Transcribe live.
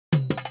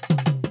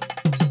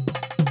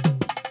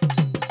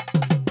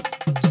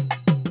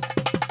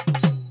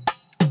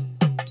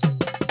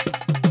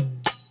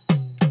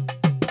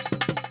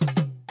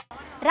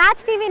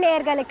Raj TV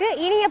நேயர்களுக்கு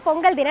இனிய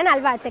பொங்கல் தின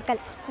நல்வாழ்த்துக்கள்.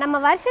 நம்ம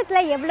வருஷத்துல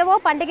எவ்வளவோ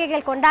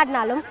பண்டிகைகள்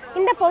கொண்டாடினாலும்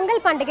இந்த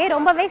பொங்கல் பண்டிகை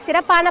ரொம்பவே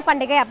சிறப்பான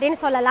பண்டிகை அப்படின்னு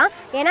சொல்லலாம்.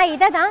 ஏன்னா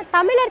இதை தான்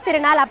தமிழர்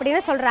திருநாள்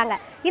அப்படின்னு சொல்றாங்க.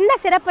 இந்த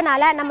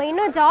சிறப்புனால நம்ம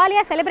இன்னும்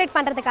ஜாலியாக செலிப்ரேட்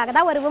பண்ணுறதுக்காக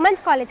தான் ஒரு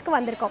உமன்ஸ் காலேஜ்க்கு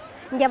வந்திருக்கோம்.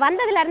 இங்கே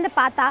வந்ததுலேருந்து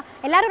பார்த்தா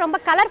எல்லாரும் ரொம்ப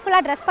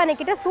கலர்ஃபுல்லாக ட்ரெஸ்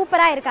பண்ணிக்கிட்டு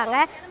சூப்பராக இருக்காங்க.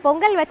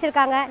 பொங்கல்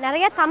வச்சுருக்காங்க,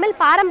 நிறைய தமிழ்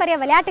பாரம்பரிய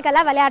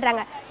விளையாட்டுக்கள்லாம்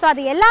விளையாடுறாங்க. ஸோ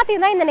அது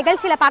எல்லாத்தையும் தான் இந்த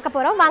நிகழ்ச்சியில் பார்க்க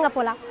போகிறோம். வாங்க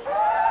போகலாம்.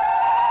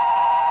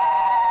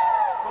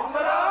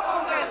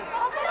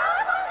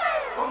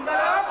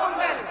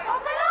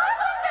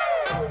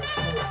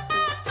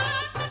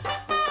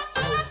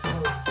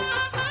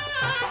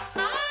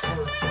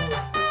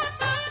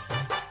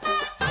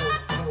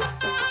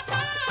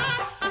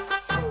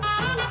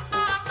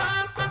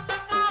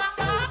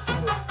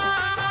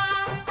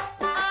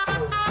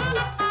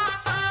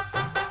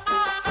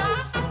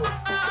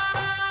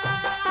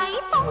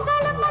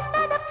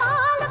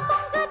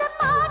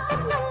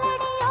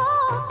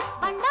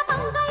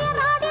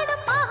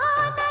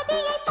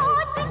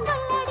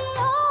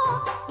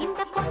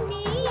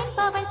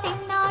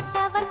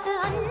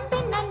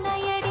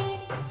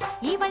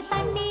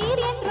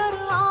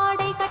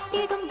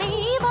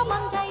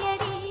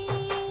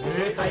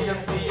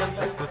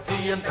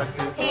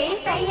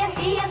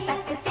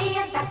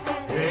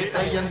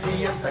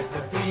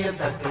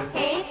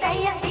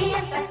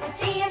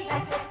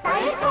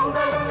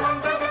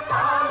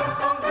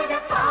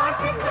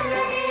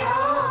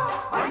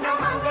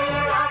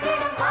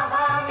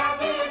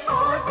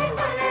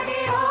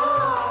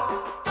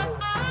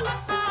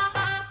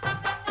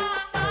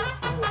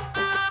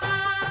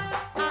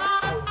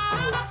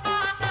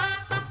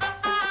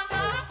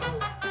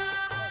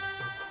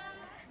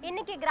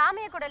 இன்னைக்கு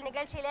கிராமிய குடல்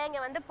நிகழ்ச்சியில இங்க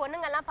வந்து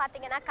பொண்ணுங்கள்லாம்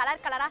பார்த்தீங்கன்னா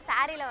கலர் கலரா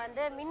சாரியில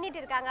வந்து மின்னிட்டு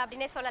இருக்காங்க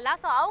அப்படின்னே சொல்லலாம்.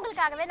 ஸோ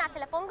அவங்களுக்காகவே நான்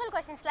சில பொங்கல்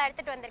கொஸ்டின்ஸ்லாம்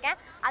எடுத்துட்டு வந்திருக்கேன்.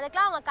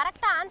 அதுக்கெல்லாம் அவங்க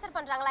கரெக்டாக ஆன்சர்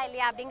பண்றாங்களா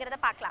இல்லையா அப்படிங்கிறத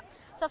பார்க்கலாம்.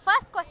 ஸோ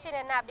ஃபர்ஸ்ட்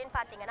கொஸ்டின் என்ன அப்படின்னு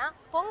பார்த்தீங்கன்னா,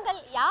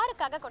 பொங்கல்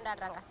யாருக்காக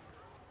கொண்டாடுறாங்க?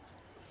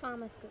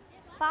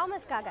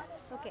 ஃபார்மர்ஸ்க்காக.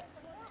 ஓகே,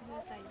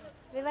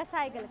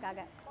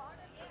 விவசாயிகளுக்காக.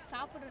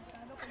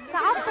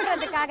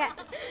 சாப்பிடுறதுக்காக.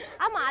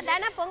 ஆமா,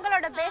 அதான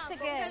பொங்கலோட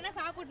பேசிக்கு.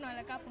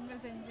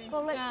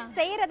 பொங்கல்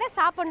செய்யறத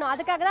சாப்பிடணும்,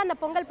 அதுக்காக தான் அந்த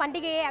பொங்கல்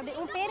பண்டிகையே. அப்படி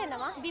உன் பேர்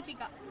என்னவா?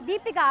 தீபிகா.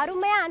 தீபிகா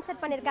அருமையா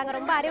ஆன்சர் பண்ணிருக்காங்க,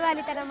 ரொம்ப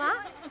அறிவாளித்தனமா.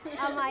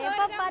 ஆமா,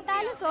 எப்ப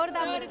பார்த்தாலும் சோறு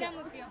தான்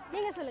முக்கியம்.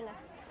 நீங்க சொல்லுங்க.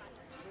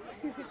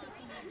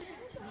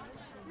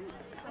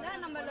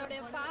 அதான் நம்மளோட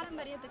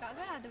பாரம்பரியத்துக்காக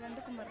அது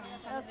வந்து கும்பிடுறோம்.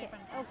 Okay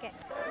okay.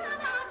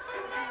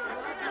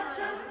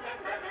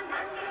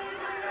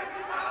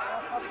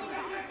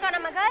 ஸோ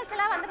நம்ம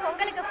கேர்ள்ஸ்லாம் வந்து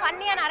பொங்கலுக்கு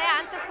ஃபன்னியாக நிறைய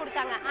ஆன்சர்ஸ்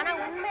கொடுத்தாங்க. ஆனால்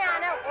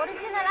உண்மையான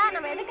ஒரிஜினலாக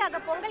நம்ம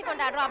எதுக்காக பொங்கல்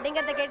கொண்டாடுறோம்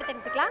அப்படிங்கிறத கேட்டு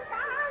தெரிஞ்சுக்கலாம்.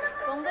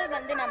 பொங்கல்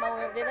வந்து நம்ம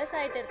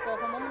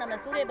விவசாயத்திற்கோசமும் நம்ம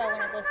சூரிய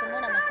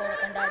பகவானுக்கோசமும் நம்ம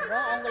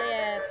கொண்டாடுறோம். அவங்கள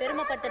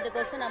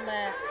பெருமைப்படுத்துறதுக்கோசம் நம்ம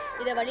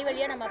இதை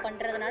வழியாக நம்ம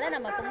பண்ணுறதுனால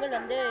நம்ம பொங்கல்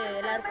வந்து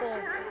எல்லாருக்கும்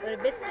ஒரு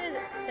பெஸ்ட்டு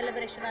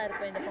செலிப்ரேஷனாக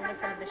இருக்கும். இந்த பொங்கல்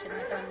செலிப்ரேஷன்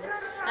மட்டும் வந்து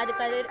அது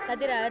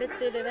கதிரை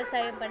அறுத்து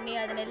விவசாயம் பண்ணி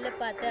அது நெல்லை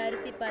பார்த்து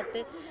அரிசி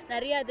பார்த்து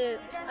நிறைய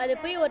அது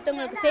போய்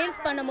ஒருத்தவங்களுக்கு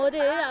சேல்ஸ்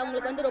பண்ணும்போது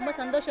அவங்களுக்கு வந்து ரொம்ப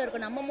சந்தோஷம்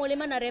இருக்கும். நம்ம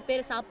மூலிமா நிறைய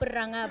பேர்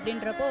சாப்பிட்றாங்க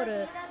அப்படின்றப்போ ஒரு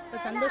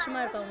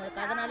சந்தோஷமாக இருக்கும்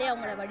அவங்களுக்கு. அதனாலே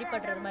அவங்கள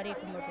வழிபடுறது மாதிரி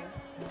கும்பிடுறோம்.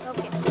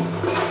 ஓகே.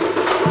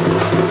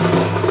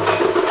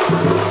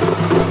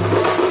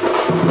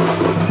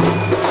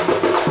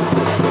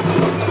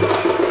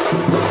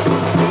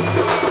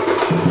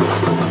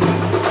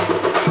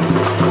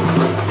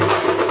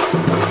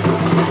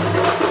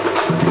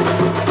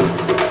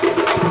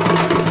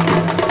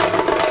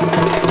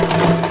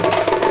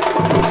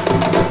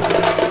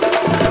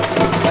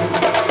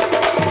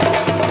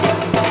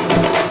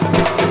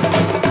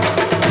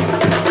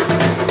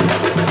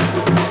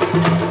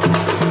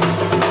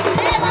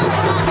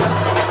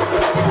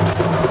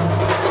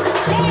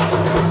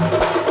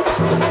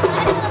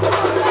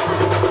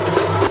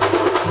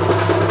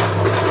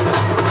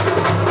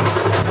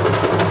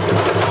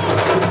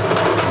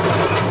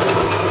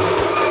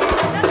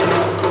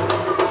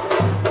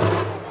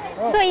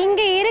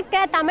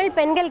 தமிழ்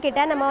பெண்கள்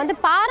கிட்ட நம்ம வந்து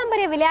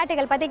பாரம்பரிய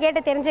விளையாட்டுகள் பற்றி கேட்டு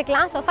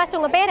தெரிஞ்சுக்கலாம். ஸோ ஃபர்ஸ்ட்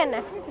உங்கள் பேர் என்ன?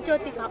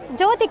 ஜோதிகா.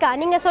 ஜோதிகா,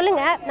 நீங்கள்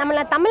சொல்லுங்கள்,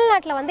 நம்மள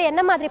தமிழ்நாட்டில் வந்து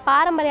என்ன மாதிரி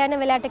பாரம்பரியான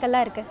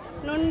விளையாட்டுகள்லாம் இருக்குது?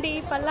 நொண்டி,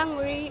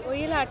 பல்லாங்குழி,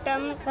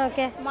 ஒயிலாட்டம்.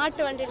 ஓகே.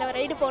 மாட்டு வண்டியில்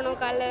ரைடு போனோம்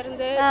காலைல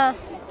இருந்து.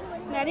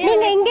 நிறைய.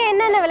 நீங்கள் இங்கே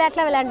என்னென்ன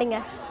விளையாட்டுலாம் விளையாண்டிங்க?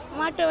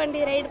 மாட்டு வண்டி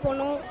ரைடு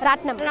போனோம்,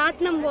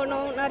 ராட்டினம்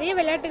போனோம், நிறைய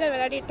விளையாட்டுகள்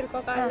விளையாடிட்டு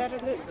இருக்கோம் காலைல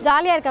இருந்து.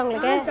 ஜாலியாக இருக்கு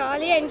உங்களுக்கு?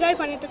 ஜாலியாக என்ஜாய்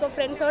பண்ணிட்டு இருக்கோம்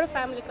ஃப்ரெண்ட்ஸோட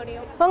ஃபேமிலி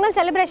கூடயும். பொங்கல்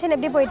செலிப்ரேஷன்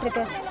எப்படி போயிட்டு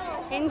இருக்கு?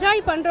 என்ஜாய்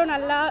பண்ணுறோம்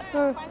நல்லா.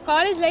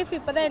 காலேஜ் லைஃப்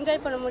இப்போ தான்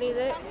என்ஜாய் பண்ண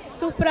முடியுது,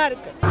 சூப்பராக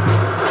இருக்குது.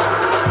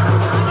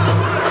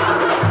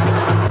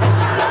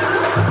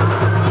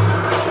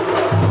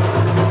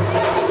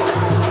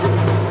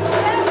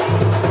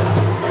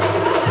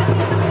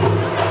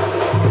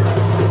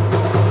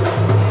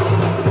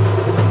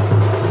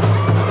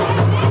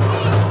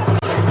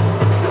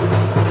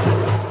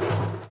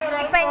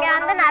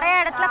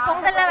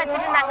 பொங்கல்லாம்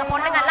வச்சிட்டு இருந்தாங்க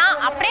பொண்ணுங்கலாம்.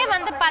 அப்படியே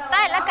வந்து பார்த்தா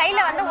எல்லாம்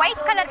கையில் வந்து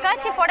ஒயிட் கலர்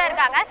கர்ச்சீஃபோட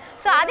இருக்காங்க.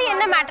 ஸோ அது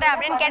என்ன மேட்ரு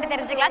அப்படின்னு கேட்டு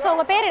தெரிஞ்சுக்கலாம். ஸோ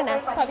உங்கள் பேர் என்ன?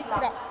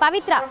 பவித்ரா.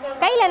 பவித்ரா,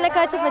 கையில் என்ன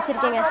கர்ச்சீஃப்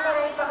வச்சுருக்கீங்க?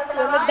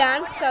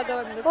 டான்ஸ்க்காக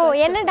வந்து. ஓ,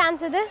 என்ன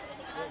டான்ஸ் இது?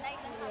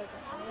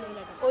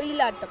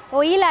 ஒயிலாட்டம்.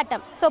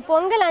 ஒயிலாட்டம். ஸோ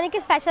பொங்கல்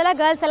அன்னைக்கு ஸ்பெஷலாக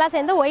கேர்ள்ஸ் எல்லாம்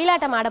சேர்ந்து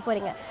ஒயிலாட்டம் ஆட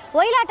போகிறீங்க.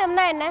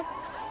 ஒயிலாட்டம்னா என்ன?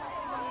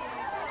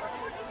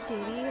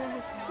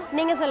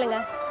 நீங்கள்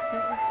சொல்லுங்கள்,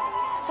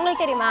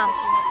 உங்களுக்கு தெரியுமா?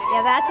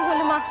 ஏதாச்சும்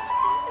சொல்லுமா?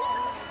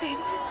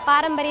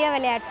 பாரம்பரிய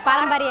விளையாட்டு,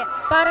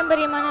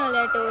 பாரம்பரியமான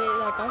விளையாட்டு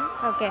ஒயிலாட்டம்.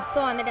 ஓகே. ஸோ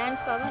அந்த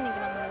டான்ஸ்க்காக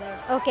இன்னைக்கு நம்ம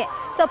விளையாடுறோம். ஓகே.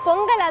 ஸோ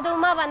பொங்கல்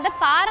அதுவுமா வந்து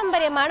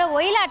பாரம்பரியமான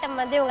ஒயிலாட்டம்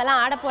வந்து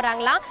இவங்கெல்லாம் ஆட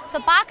போகிறாங்களாம். ஸோ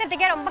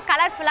பார்க்குறதுக்கே ரொம்ப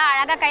கலர்ஃபுல்லாக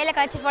அழகாக கையில்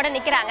கச்சிப்போட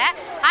நிற்கிறாங்க.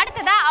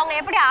 அடுத்ததாக அவங்க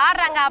எப்படி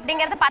ஆடுறாங்க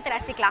அப்படிங்கிறத பார்த்து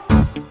ரசிக்கலாம்.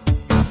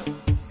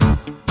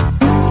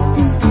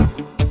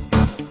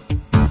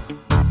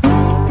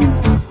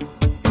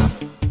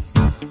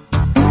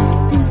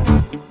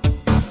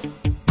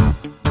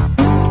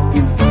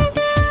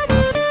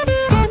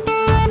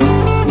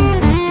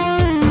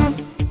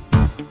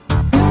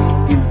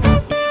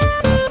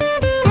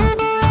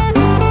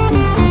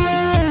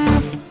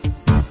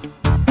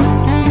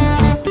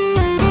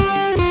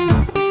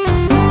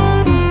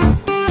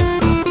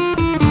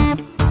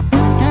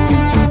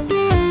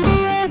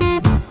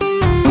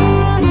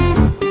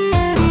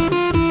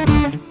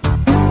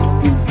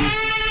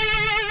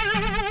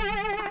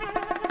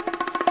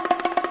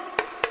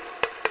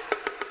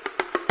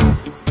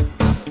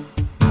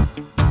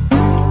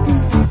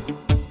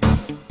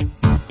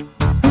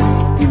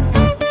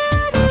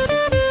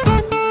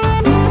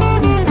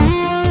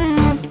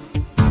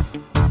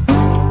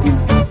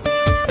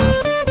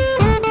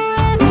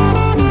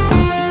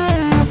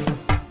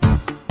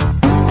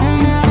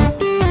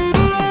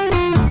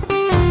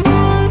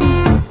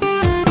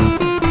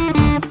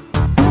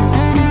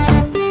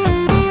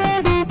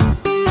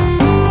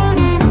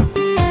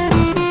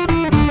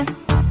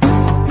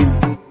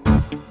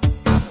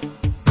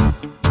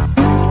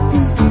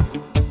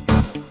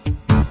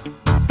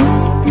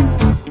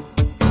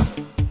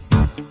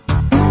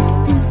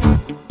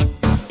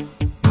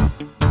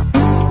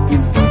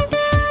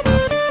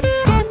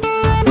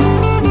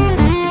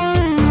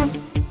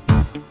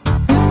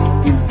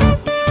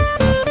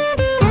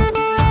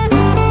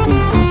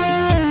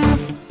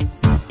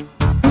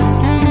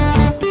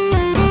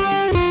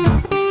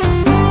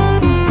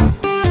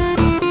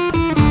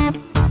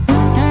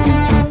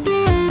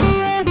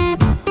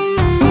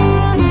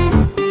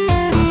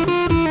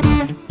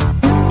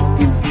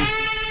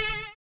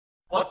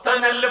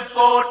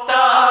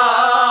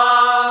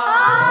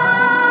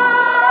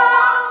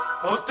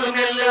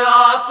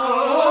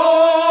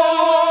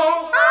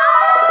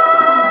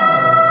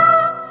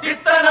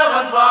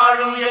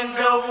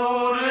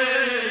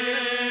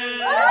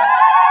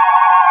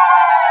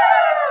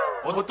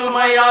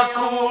 ஒத்துமையா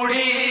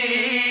கூடி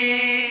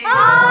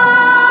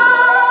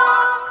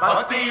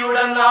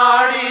பக்தியுடன்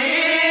ஆடி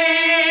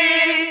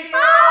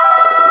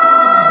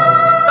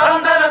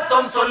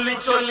தந்தனத்தம் சொல்லி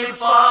சொல்லி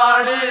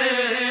பாடு.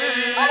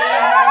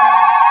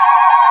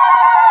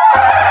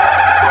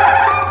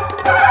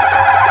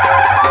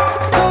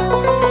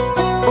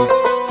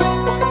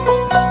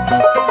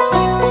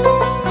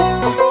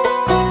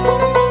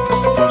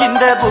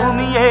 இந்த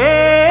பூமியே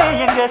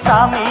எங்க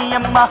சாமி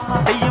அம்மா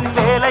செய்யும்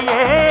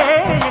வேலையே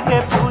எங்க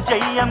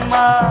பூஜை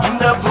அம்மா.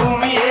 இந்த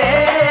பூமியே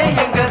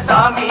எங்க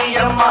சாமி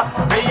அம்மா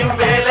செய்யும்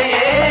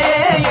வேலையே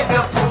எங்க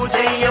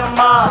பூஜை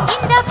அம்மா.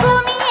 இந்த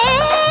பூமியே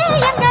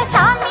எங்க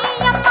சாமி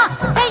அம்மா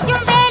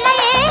செய்யும்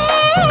வேலையே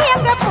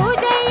எங்க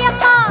பூஜை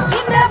அம்மா.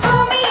 இந்த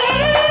பூமியே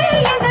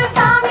எங்க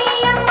சாமி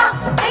அம்மா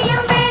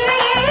செய்யும்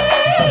வேலையே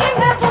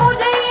எங்க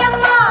பூஜை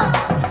அம்மா.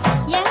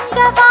 எங்க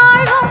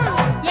வாழும்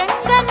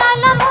எங்க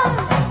நலமும்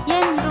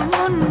என்றும்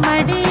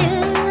உன்மடியில்.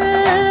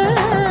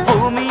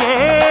 பூமியே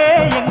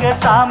எங்க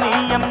சாமி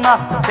அம்மா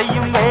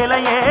செய்யும்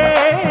வேலையே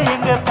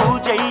எங்க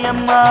பூஜை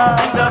அம்மா.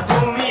 இந்த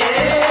பூமியே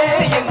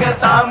எங்க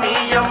சாமி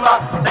அம்மா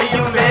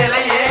செய்யும்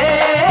வேலையே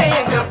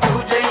எங்க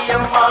பூஜை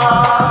அம்மா.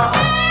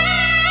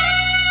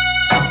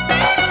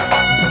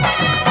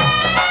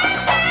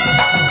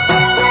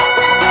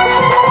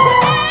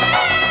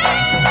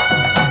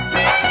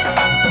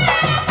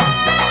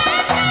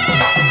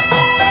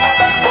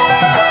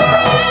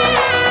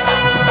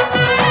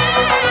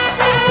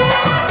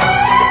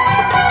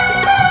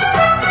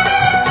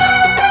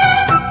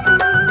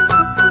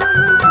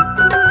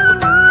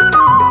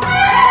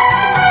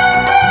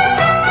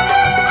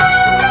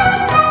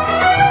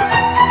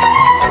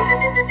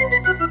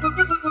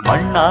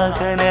 மண்ணாக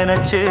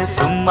நினைச்சு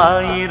சும்மா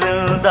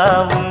இருந்தா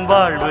உன்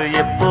வாழ்வு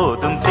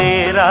எப்போதும்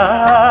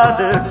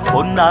தேராது.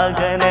 பொன்னாக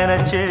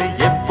நினைச்சு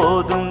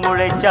எப்போதும்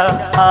உழைச்சா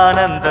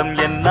ஆனந்தம்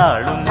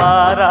என்னாலும்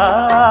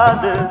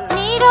மாறாது.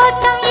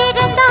 நீரோட்டம்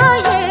இருந்தா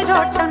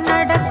ஏரோட்டம்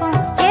நடக்கும்,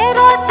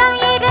 ஏரோட்டம்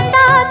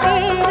இருந்தா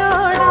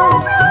தேரோடும்.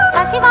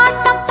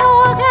 பசிவாட்டம்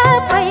போக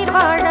பயிர்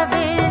வாழ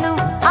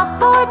வேணும்,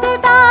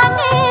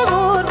 அப்போதுதானே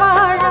ஊர்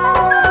வாழும்.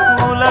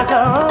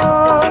 உலகம்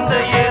இந்த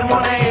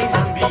ஏர்முனையை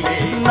நம்பியே,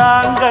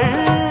 நாங்கள்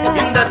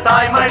இந்த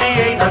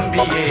தாய்மடியை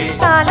நம்பியே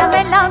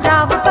காலமெல்லாம்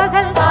ராவு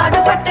பகல்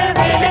பாடுபட்டு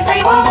வேலை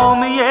செய்வோம்.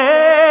 பூமியே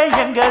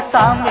எங்க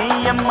சாமி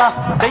அம்மா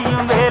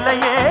செய்யும்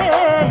வேலையே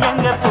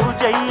எங்க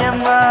பூஜை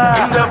அம்மா.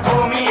 இந்த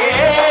பூமியே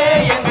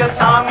எங்க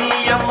சாமி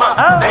அம்மா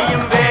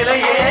செய்யும்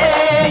வேலையே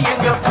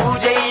எங்க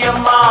பூஜை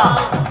அம்மா.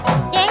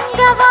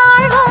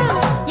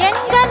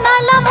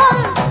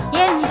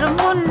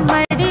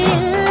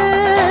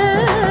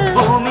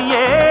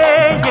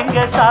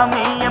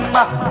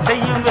 அம்மா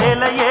செய்யும்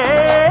வேலையே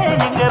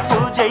எங்க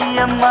பூஜை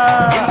அம்மா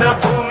இந்த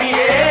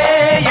பூமியே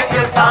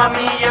எங்க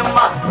சாமி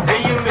அம்மா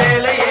செய்யும்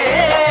வேலையே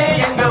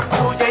எங்க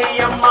பூஜை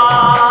அம்மா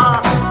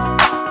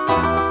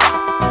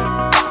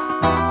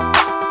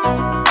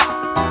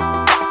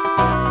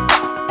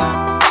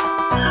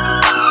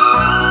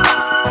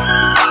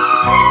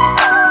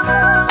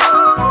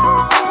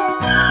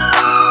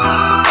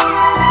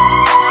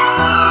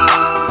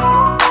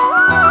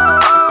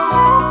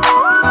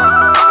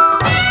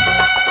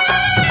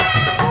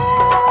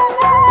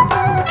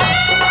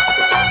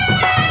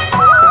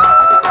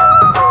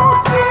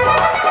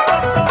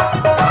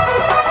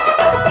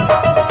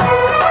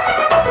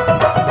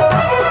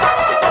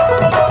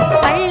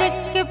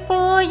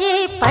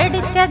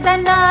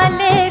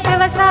படிச்சதனாலே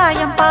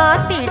விவசாயம்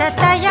பார்த்திட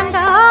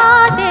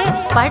தயங்காதே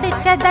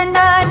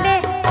படிச்சதனாலே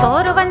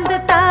சோறு வந்து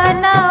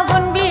தானா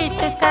உன்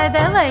வீட்டு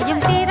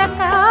கதவையும்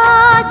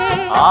திறக்காதே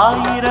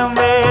 1000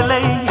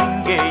 வேலை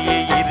இங்கேயே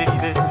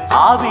இருக்கு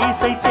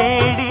ஆபீஸை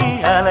தேடி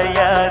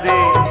அலையாதே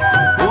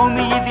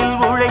பூமி இதில்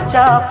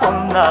உழைச்சா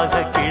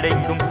பொன்னாக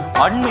கிடைக்கும்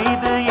மண்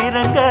மீது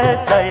இறங்க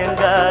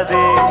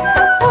தயங்காதே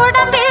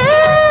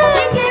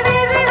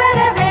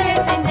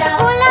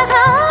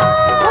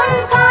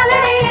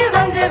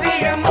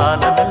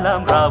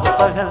காலமெல்லாம் ராவு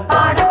பகல்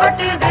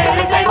பாடுபட்டு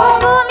வேலை செய்வோம்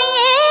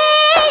பூமியே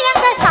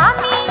எங்க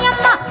சாமி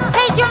அம்மா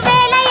செய்யும்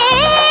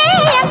வேலையே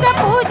எங்க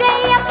பூஜை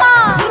அம்மா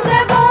இந்த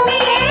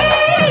பூமியே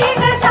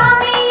எங்க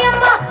சாமி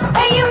அம்மா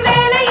செய்யும்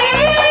வேலையே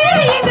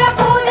எங்க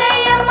பூஜை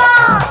அம்மா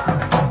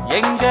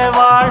எங்க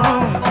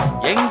வாழும்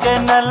எங்க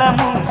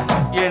நலமும்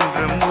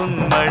என்று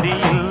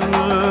முன்மடியில்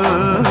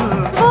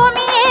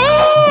பூமியே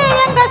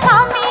எங்க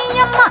சாமி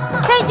அம்மா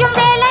செய்யும்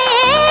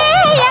வேலையே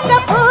எங்க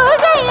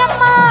பூஜை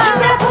அம்மா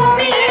இந்த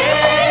பூமியே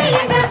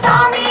எங்க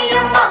சாமி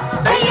அம்மா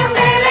செய்யும்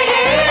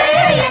வேலையே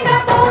எங்க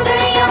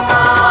பூஜை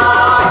அம்மா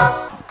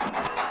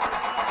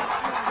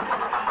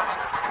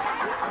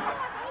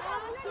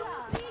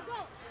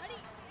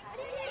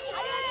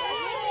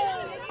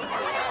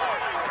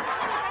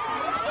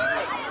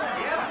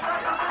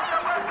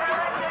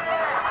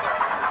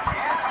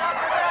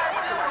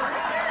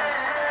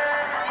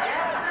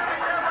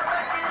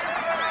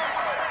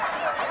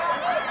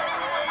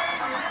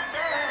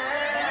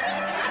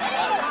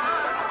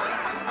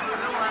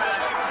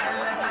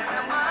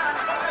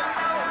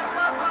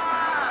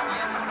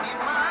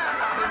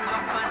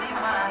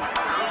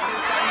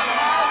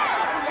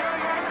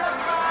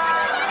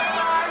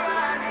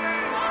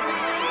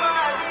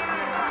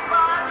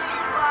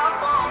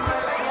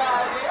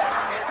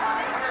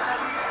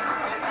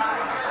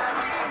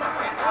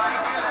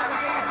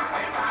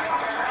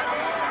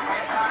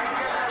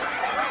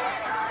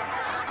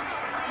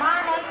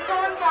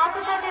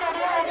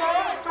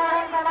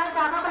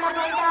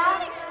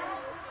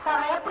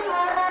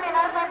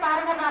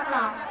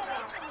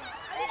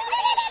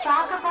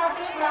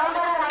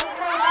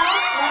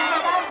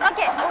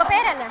ஓகே, உங்க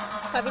பேர் என்ன?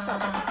 கவிதா.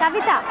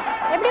 கவிதா,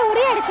 எப்படி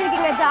உரி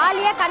அடிச்சிருக்கீங்க?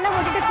 ஜாலியா கண்ணை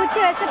மூடிட்டு குச்சி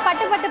வச்சு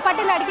பட்டு பட்டு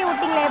பட்டுல அடிக்க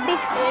விட்டீங்களே, எப்படி?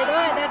 ஏதோ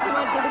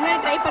எதார்த்தமா இதுமாதிரி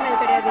ட்ரை பண்ணது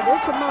கிடையாது, இது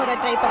சும்மா ஒரு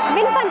ட்ரை பண்ணேன்.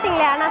 வின்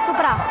பண்ணிட்டீங்களே, ஆனா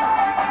சூப்பரா.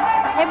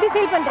 எப்படி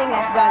ஃபீல் பண்றீங்க?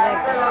 ஜாலியாக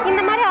இருக்கு.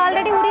 இந்த மாதிரி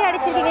ஆல்ரெடி உரி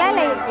அடிச்சிருக்கீங்களா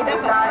இல்லை?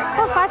 இதான் ஃபர்ஸ்ட் டைம்.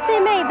 ஓ, ஃபர்ஸ்ட்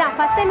டைமே இதான்.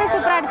 ஃபர்ஸ்ட் டைமே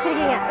சூப்பராக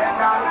அடிச்சிருக்கீங்க.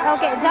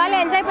 ஓகே,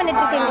 ஜாலியாக என்ஜாய்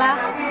பண்ணிட்டு இருக்கீங்களா?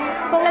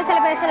 பொங்கல்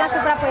செலிப்ரேஷன்லாம்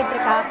சூப்பராக போயிட்டு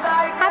இருக்கா?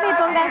 Happy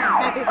Pongal.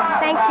 Happy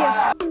Pongal. Thank you.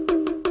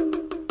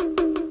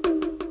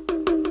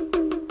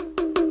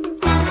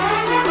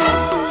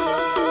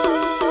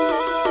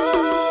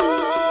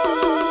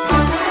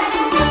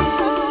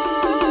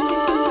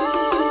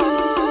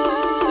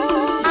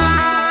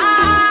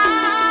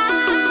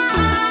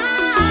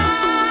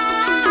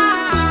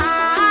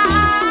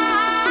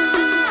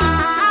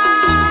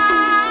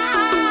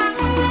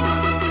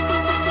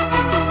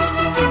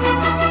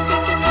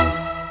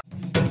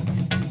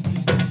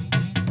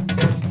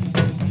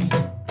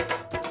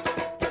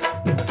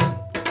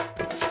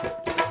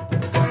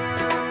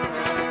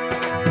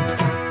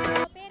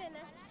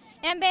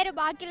 என் பேர்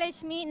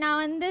பாக்கியலட்சுமி. நான்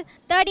வந்து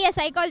 3rd இயர்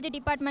சைக்காலஜி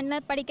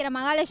டிபார்ட்மெண்ட்டில் படிக்கிற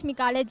மகாலட்சுமி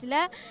காலேஜில்.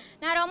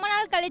 நான் ரொம்ப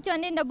நாள் கழித்து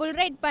வந்து இந்த புல்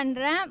ரைட்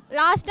பண்ணுறேன்.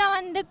 லாஸ்ட்டாக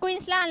வந்து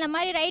குயின்ஸ்லாம் அந்த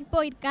மாதிரி ரைட்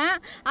போயிருக்கேன்.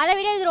 அதை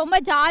விட இது ரொம்ப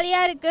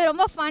ஜாலியாக இருக்குது,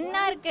 ரொம்ப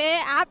ஃபன்னாக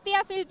இருக்குது,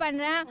 ஹாப்பியாக ஃபீல்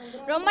பண்ணுறேன்.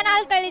 ரொம்ப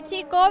நாள் கழித்து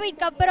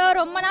கோவிட்க்கு அப்புறம்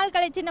ரொம்ப நாள்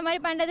கழித்து இந்த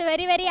மாதிரி பண்ணுறது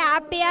வெரி வெரி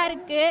ஹாப்பியாக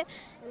இருக்குது.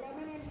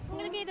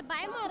 உங்களுக்கு இது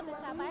பயமாக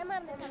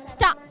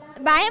இருந்துச்சா?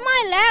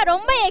 பயமாக இல்லை,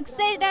 ரொம்ப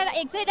எக்ஸைட்டடாக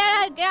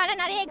இருக்குது.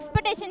 ஆனால் நிறைய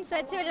எக்ஸ்பெக்டேஷன்ஸ்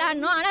வச்சு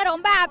விளையாடணும். ஆனால்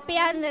ரொம்ப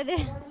ஹாப்பியாக இருந்தது.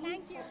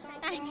 தேங்க்யூ.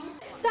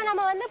 ஸோ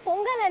நம்ம வந்து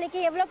பொங்கல் அன்னைக்கு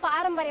எவ்வளோ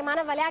பாரம்பரியமான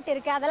விளையாட்டு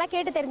இருக்குது அதெல்லாம்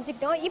கேட்டு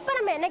தெரிஞ்சுக்கிட்டோம். இப்போ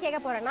நம்ம என்ன கேட்க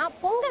போகிறோன்னா,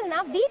 பொங்கல்னா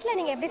வீட்டில்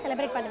நீங்கள் எப்படி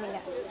செலிப்ரேட்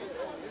பண்ணுவீங்க?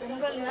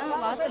 பொங்கல்னா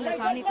வாசலில்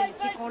சாணி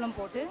தெளித்து கோலம்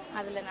போட்டு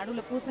அதில்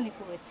நடுவில் பூசணி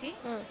பூ வச்சு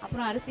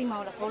அப்புறம் அரிசி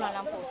மாவில்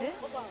கோலம்லாம் போட்டு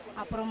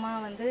அப்புறமா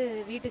வந்து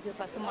வீட்டுக்கு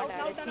பசுமாட்டை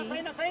அடைச்சி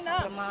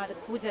அப்புறமா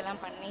அதுக்கு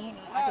பூஜைலாம் பண்ணி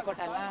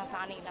மாட்டுக்கொட்டெல்லாம்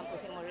சாணியெல்லாம்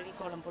பூசி மொழி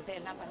கோலம் போட்டு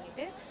எல்லாம்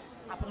பண்ணிவிட்டு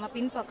அப்புறமா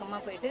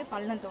பின்பக்கமாக போயிட்டு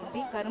பள்ளம் தோண்டி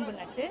கரும்பு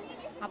நட்டு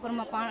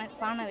அப்புறமா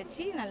பானை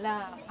வச்சு நல்லா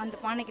அந்த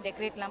பானைக்கு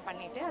டெக்கரேட்லாம்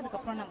பண்ணிவிட்டு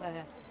அதுக்கப்புறம்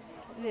நம்ம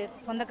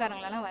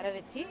சொந்தக்காரங்களெல்லாம் வர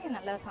வச்சு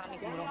நல்லா சாமி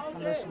கும்பிடுவோம்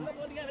சந்தோஷமாக.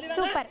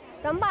 சூப்பர்,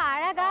 ரொம்ப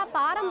அழகாக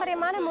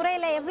பாரம்பரியமான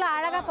முறையில் எவ்வளோ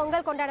அழகாக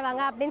பொங்கல்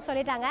கொண்டாடுவாங்க அப்படின்னு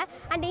சொல்லிட்டாங்க.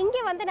 அண்ட்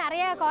இங்கே வந்து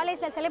நிறைய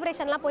காலேஜில்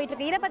செலிப்ரேஷன்லாம்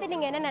போயிட்டுருக்கு. இதை பற்றி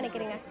நீங்கள் என்ன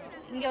நினைக்கிறீங்க?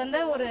 இங்கே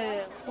வந்து ஒரு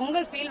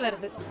பொங்கல் ஃபீல்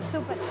வருது.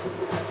 சூப்பர்.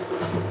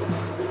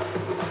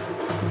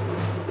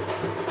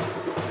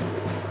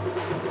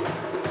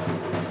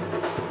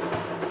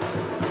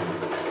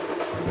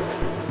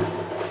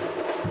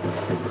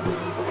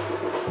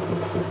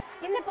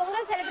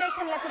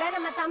 செலிப்ரேஷனில் கூட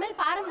நம்ம தமிழ்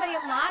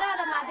பாரம்பரியம்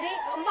மாறாத மாதிரி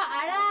ரொம்ப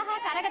அழகாக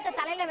கரகத்தை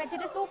தலையில்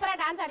வச்சுட்டு சூப்பராக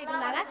டான்ஸ் ஆடிட்டு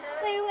இருந்தாங்க.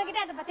 ஸோ இவங்க கிட்ட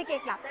அதை பற்றி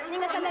கேட்கலாம்.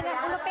 நீங்கள் சொல்லுங்க,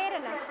 உங்கள் பேர்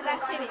என்ன?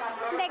 தர்ஷினி.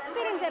 இந்த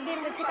எக்ஸ்பீரியன்ஸ் எப்படி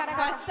இருந்துச்சு?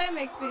 கரகம் ஃபர்ஸ்ட் டைம்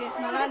எக்ஸ்பீரியன்ஸ்.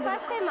 நல்லா இருந்துச்சு.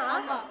 ஃபர்ஸ்ட் டைமா?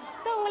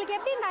 ஸோ உங்களுக்கு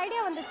எப்படி இந்த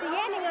ஐடியா வந்துச்சு?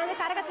 ஏன் நீங்கள் வந்து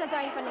கரகத்தில்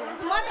ஜாயின் பண்ணீங்க?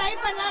 சும்மா ட்ரை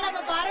பண்ணலாம்,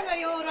 நம்ம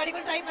பாரம்பரியம் ஒரு வாட்டி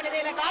கூட ட்ரை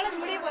பண்ணதே இல்லை.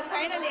 காலேஜ் முடிய போது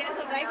ஃபைனல் இயர்,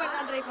 ஸோ ட்ரை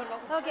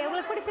பண்ணோம். ஓகே,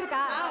 உங்களுக்கு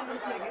பிடிச்சிருக்கா?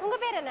 பிடிச்சிருக்கு.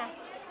 உங்கள் பேர் என்ன?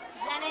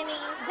 ஜனனி.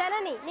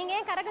 ஜனனி, நீங்கள்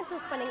ஏன் கரகம்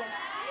சூஸ் பண்ணீங்க?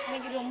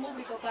 எனக்கு ரொம்ப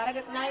பிடிக்கும்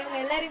கரகம். நான் இவங்க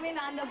எல்லாருமே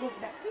நான் தான்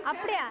கூப்பிட்டேன்.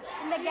 அப்படியா?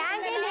 இந்த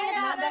கேங்கே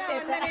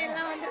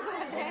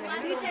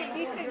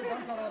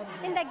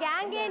இந்த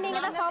கேங்கே நீங்க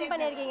தான் ஃபார்ம்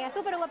பண்ணிருக்கீங்க.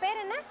 சூப்பர். உங்க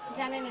பேர் என்ன?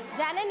 ஜனனி.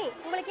 ஜனனி,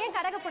 உங்களுக்கு ஏன்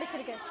கரகம்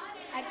பிடிச்சிருக்கு?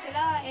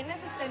 ஆக்சுவலா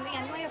என்எஸ்எஸ்ல இருந்து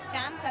NYF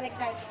கேம்ப்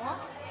செலக்ட் ஆயிருக்கோம்.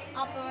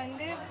 அப்போ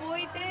வந்து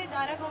போயிட்டு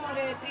கரகம்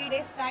ஒரு 3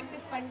 days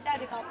ப்ராக்டிஸ் பண்ணிட்டு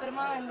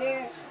அதுக்கப்புறமா வந்து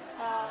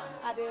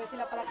அது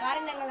சில பல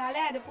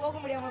காரணங்களால அது போக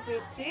முடியாமல்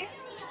போயிடுச்சு.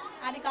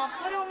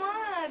 அதுக்கப்புறமா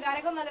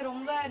கரகம் மேலே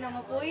ரொம்ப நம்ம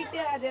போயிட்டு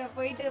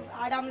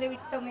ஆடாமலே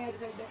விட்டோமே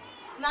அப்படின்னு சொல்லிட்டு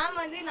மேம்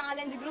வந்து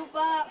 4-5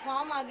 குரூப்பாக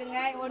ஃபார்ம் ஆகுங்க,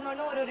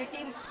 ஒன்று ஒரு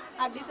டீம்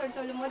அப்படி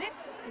சொல்லும்போது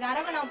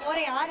கரகம் நான்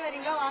போகிறேன், யார்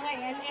வரீங்களோ வாங்க.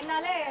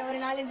 என்னால் ஒரு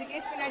 4-5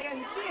 கேஸ் பின்னாடி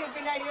வந்துச்சு,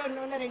 பின்னாடியே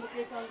ஒன்று 2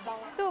 கேஸ்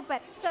வந்துட்டாங்க.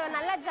 சூப்பர். ஸோ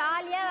நல்லா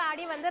ஜாலியாக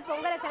ஆடி வந்து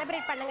பொங்கலை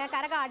செலிப்ரேட் பண்ணுங்க,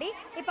 கரகம் ஆடி.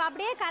 இப்போ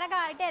அப்படியே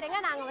கரகம் ஆடிட்டே இருங்க,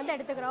 நாங்கள் வந்து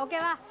எடுத்துக்கிறோம்.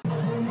 ஓகேவா?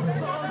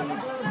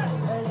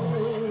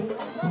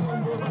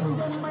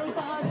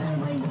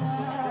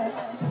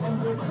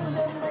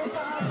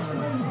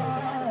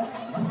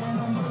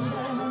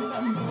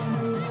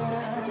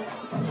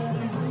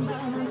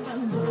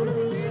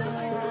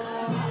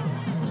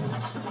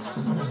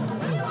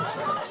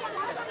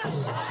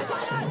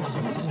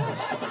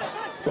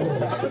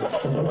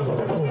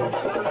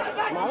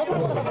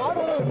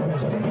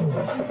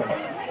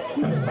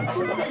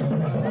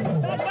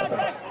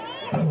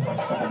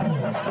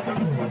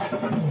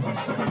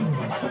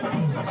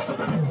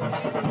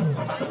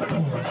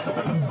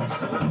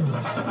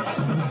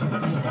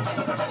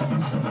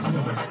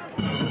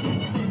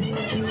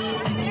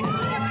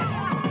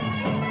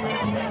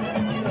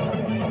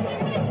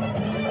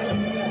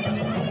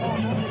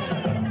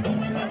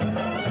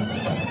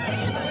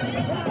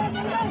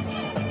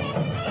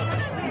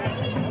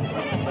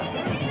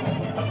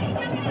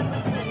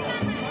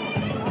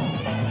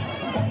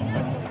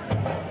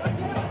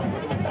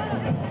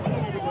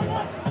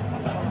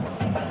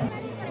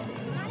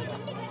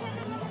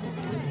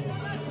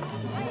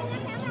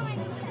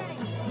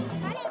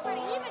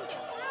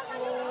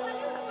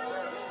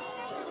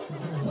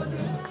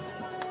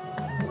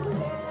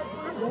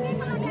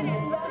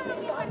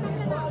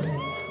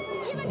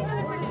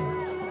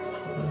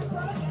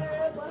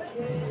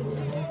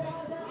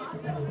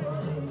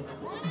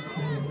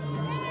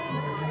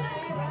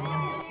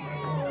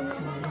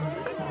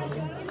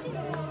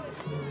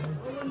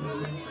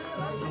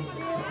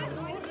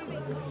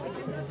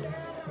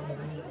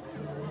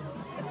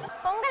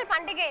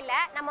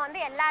 பண்டிகையில் நம்ம வந்து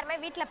எல்லாருமே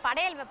வீட்டில்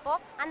படையல்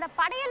வைப்போம். அந்த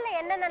படையலில்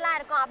என்னென்னலாம்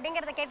இருக்கும்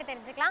அப்படிங்கிறத கேட்டு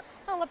தெரிஞ்சுக்கலாம்.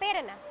 ஸோ உங்கள் பேர்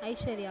என்ன?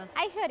 ஐஸ்வர்யா.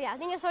 ஐஸ்வர்யா,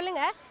 நீங்கள்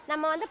சொல்லுங்கள்.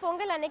 நம்ம வந்து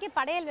பொங்கல் அன்னைக்கு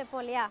படையல்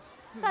வைப்போம் இல்லையா?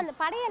 ஸோ அந்த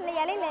படையலில்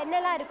இலையில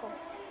என்னெல்லாம் இருக்கும்?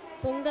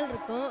 பொங்கல்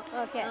இருக்கும்.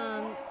 ஓகே.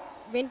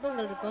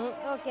 வெண்பொங்கல் இருக்கும்.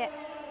 ஓகே,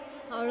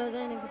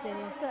 அவ்வளோதான் எனக்கு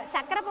தெரியும்.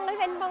 சக்கரை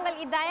பொங்கல்,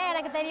 வெண்பொங்கல் இதாயா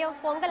எனக்கு தெரியும்.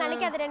 பொங்கல்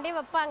அன்னைக்கு அது ரெண்டையும்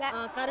வைப்பாங்க.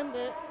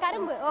 கரும்பு.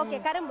 ஓகே,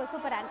 கரும்பு.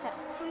 Super answer.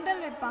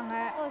 சுண்டல் வைப்பாங்க.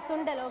 ஓ,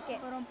 சுண்டல். ஓகே.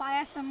 அப்புறம்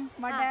பாயாசம்,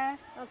 வடை.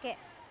 ஓகே.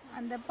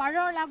 அந்த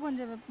பழம்லாம்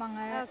கொஞ்சம் வைப்பாங்க.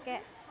 ஓகே.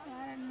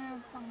 வேற என்ன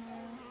வைப்பாங்க?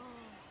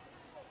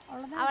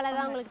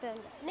 அவ்வளோதான் உங்களுக்கு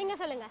தெரியும். நீங்கள்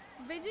சொல்லுங்கள்.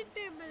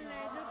 வெஜிடபிள்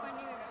ஏதோ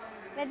பண்ணி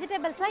வைப்பாங்க.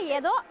 வெஜிடபிள்ஸ்லாம்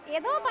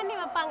ஏதோ பண்ணி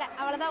வைப்பாங்க,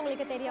 அவ்வளோதான்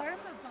உங்களுக்கு தெரியும்.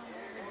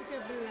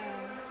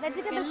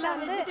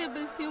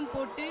 வெஜிடபிள்ஸையும்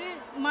போட்டு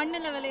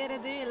மண்ணில்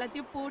விளையிறது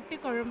எல்லாத்தையும் போட்டு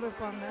குழம்பு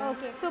வைப்பாங்க.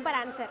 Okay, super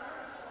answer.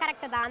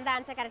 கரெக்டு தான், அந்த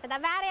ஆன்சர் கரெக்டு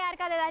தான். வேறு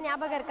யாருக்காவது ஏதாவது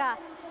ஞாபகம் இருக்கா?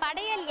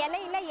 படையல்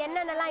இலையில்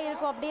என்னென்னலாம்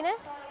இருக்கும் அப்படின்னு?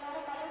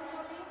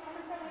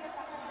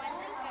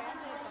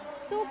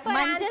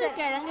 மஞ்சள்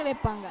கிழங்கு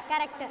வைப்பாங்க.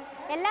 கரெக்ட்.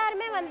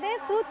 எல்லாருமே வந்து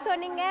ஃப்ரூட்ஸ்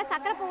சொன்னீங்க,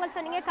 சக்கரை பொங்கல்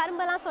சொன்னீங்க,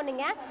 கரும்பெல்லாம்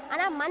சொன்னீங்க.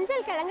 ஆனால்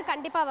மஞ்சள் கிழங்கு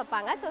கண்டிப்பாக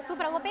வைப்பாங்க. So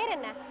super. உங்கள் பேர்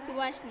என்ன?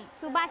 சுபாஷினி.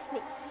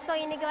 சுபாஷினி. ஸோ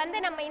இன்னைக்கு வந்து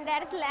நம்ம இந்த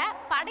இடத்துல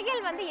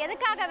படையல் வந்து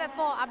எதுக்காக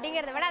வைப்போம்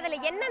அப்படிங்கிறத விட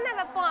அதில் என்னென்ன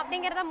வைப்போம்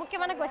அப்படிங்கிறத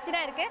முக்கியமான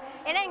கொஸ்டினாக இருக்குது.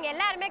 ஏன்னா இங்கே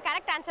எல்லாருமே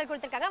கரெக்ட் ஆன்சர்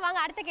கொடுத்துருக்காங்க.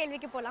 வாங்க அடுத்த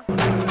கேள்விக்கு போகலாம்.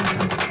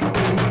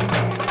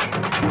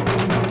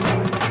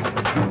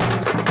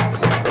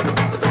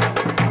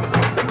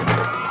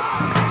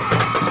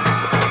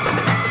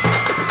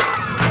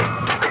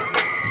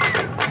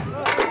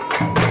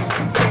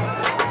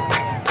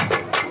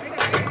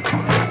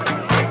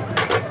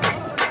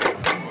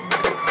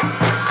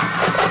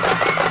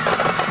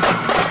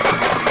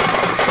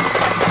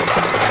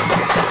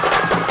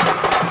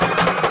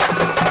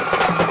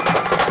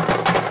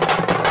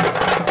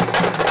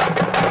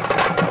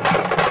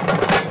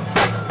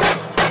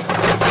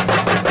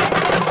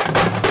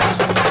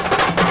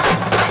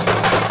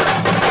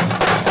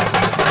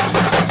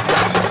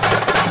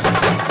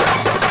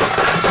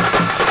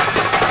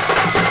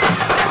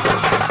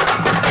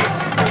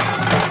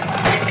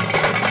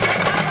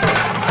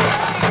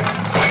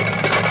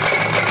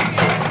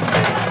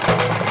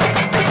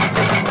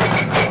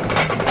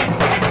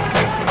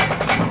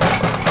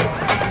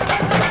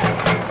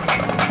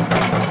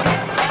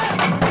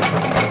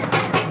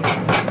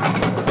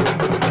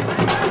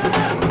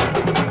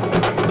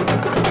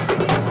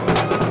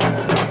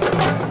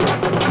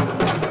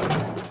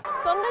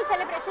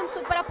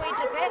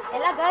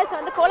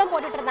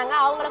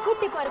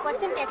 ஒரு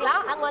क्वेश्चन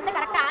கேட்கலாம். அவங்க வந்து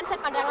கரெக்ட்டா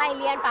ஆன்சர் பண்றாங்களா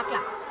இல்லையான்னு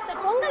பார்க்கலாம். சோ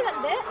பொங்கல்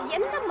வந்து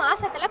எந்த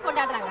மாசத்துல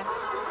கொண்டாடுறாங்க?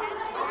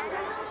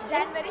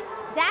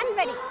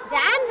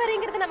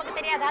 ஜனவரிங்கிறது நமக்கு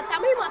தெரியாதா?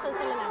 தமிழ் மாசம்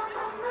சொல்லுங்க.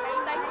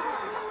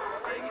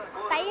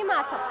 தை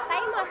மாசம்.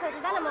 தை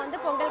மாசத்துல தான் நம்ம வந்து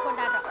பொங்கல்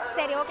கொண்டாடுறோம்.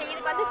 சரி ஓகே,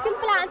 இதுக்கு வந்து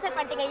சிம்பிளா ஆன்சர்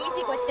பண்ணிட்டீங்க,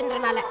 ஈஸி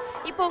क्वेश्चनன்றனால.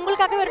 இப்போ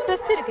உங்களுக்காக ஒரு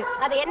ட்விஸ்ட் இருக்கு.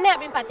 அது என்ன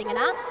அப்படின்னு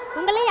பாத்தீங்கன்னா,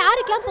 உங்களே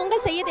யாருக்கெல்லாம்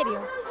பொங்கல் செய்ய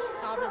தெரியும்?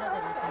 சாப்பிட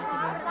தெரியும்.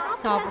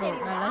 சாப்பிடுவோம்,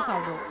 நல்லா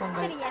சாப்பிடுவோம்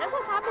பொங்கல். சரி,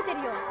 எனக்கும் சாப்பிட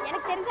தெரியும்.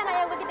 எனக்கு தெரிஞ்சா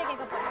நான் உங்ககிட்ட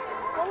கேட்க போறேன்.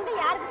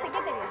 பொங்கல் யாருக்கு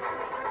செய்ய தெரியும்?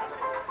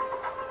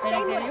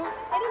 எனக்கு தெரியும்.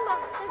 தெரியுமா?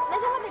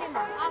 நிஜமா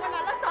தெரியுமா? அவ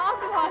நல்லா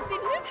சாப்பிடுவா,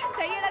 தின்னு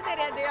செய்யலாம்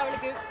தெரியாது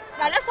அவளுக்கு.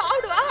 நல்லா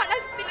சாப்பிடுவா, ஆனா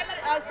தின்னல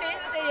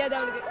செய்யல தெரியாது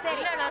அவளுக்கு.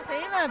 இல்ல நான்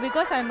செய்வேன்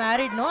because I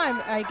married no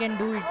I can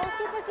do it. O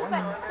super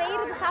super.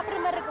 செய்யறது சாப்பிடுற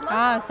மாதிரி இருக்குமா?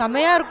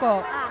 செமையா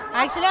இருக்கும்.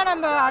 ஆக்சுவலா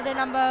நம்ம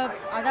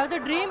அதாவது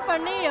ட்ரீம்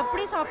பண்ணி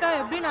எப்படி சாப்பிட்டா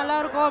எப்படி நல்லா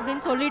இருக்கும்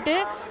அப்படின்னு சொல்லிட்டு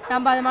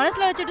நம்ம அதை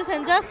மனசுல வச்சுட்டு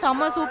செஞ்சா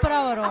செம்ம சூப்பரா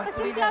வரும். அப்ப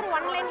சிம்பிளா ஒரு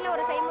ஒன் லைன்ல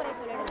ஒரு செய்முறை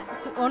சொல்லிடுங்க.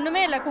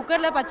 ஒண்ணுமே இல்லை,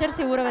 குக்கரில்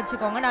பச்சரிசி ஊற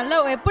வச்சுக்கோங்க. நல்லா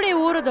எப்படி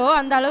ஊறுதோ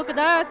அந்த அளவுக்கு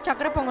தான்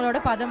சக்கரை பொங்கலோட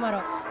பதம்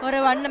வரும். ஒரு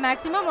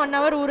மேக்ஸிமம் 1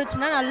 hour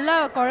ஊறுச்சுன்னா நல்லா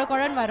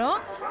குழன்னு வரும்.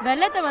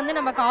 வெள்ளத்தை வந்து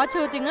நம்ம காய்ச்சி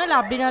ஊற்றிங்கன்னா இல்லை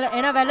அப்படின்னால,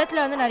 ஏன்னா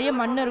வெள்ளத்தில் வந்து நிறைய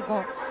மண்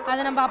இருக்கும். அதை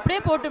நம்ம அப்படியே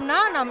போட்டோம்னா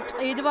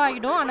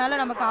இதுவாகிடும்.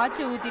 அதனால் நம்ம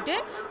காய்ச்சி ஊற்றிட்டு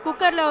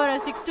குக்கரில் ஒரு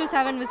 6 to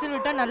 7 விசில்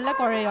விட்டால் நல்லா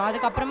குழையும்.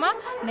 அதுக்கப்புறமா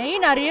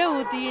நெய் நிறைய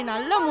ஊற்றி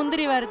நல்லா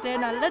முந்திரி வறுத்து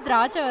நல்லா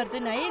திராட்சை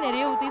வறுத்து நெய்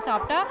நிறைய ஊற்றி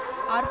சாப்பிட்டா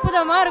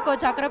அற்புதமாக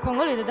இருக்கும் சக்கரை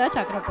பொங்கல். இதுதான்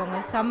சக்கரை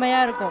பொங்கல்,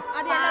 செம்மையாக இருக்கும்.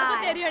 அது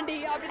எல்லாருக்கும் தெரியும்.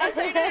 அப்படிதான்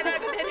செய்யணும்,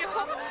 எல்லாருக்கும் தெரியும்.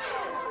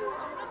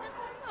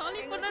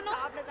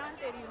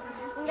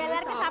 உங்க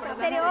எல்லாருக்கும் சாப்பிட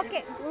சரி ஓகே.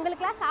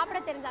 உங்களுக்குலாம் சாப்பிட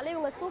தெரிஞ்சாலும்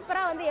இவங்க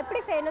சூப்பரா வந்து எப்படி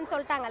செய்யணும்னு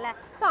சொல்லிட்டாங்கல்ல.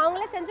 ஸோ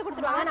அவங்களே செஞ்சு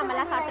கொடுத்துருவாங்க, நம்ம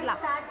எல்லாம் சாப்பிடலாம்.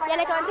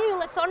 எனக்கு வந்து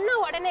இவங்க சொன்ன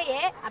உடனேயே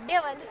அப்படியே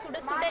வந்து சுட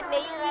சுட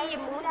நெய்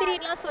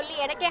முந்திரிலாம் சொல்லி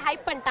எனக்கே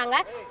ஹைப் பண்ணிட்டாங்க.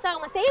 ஸோ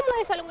அவங்க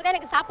செய்முறை சொல்லும் போது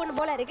எனக்கு சாப்பிடணும்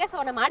போல இருக்கு.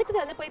 ஸோ நம்ம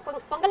அடுத்தது வந்து போய்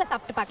பொங்கலை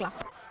சாப்பிட்டு பார்க்கலாம்.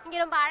 இங்கே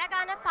ரொம்ப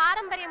அழகான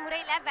பாரம்பரிய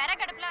முறையில்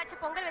விறகடுப்புல வச்சு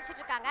பொங்கல்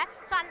வச்சுட்டு இருக்காங்க.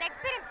 ஸோ அந்த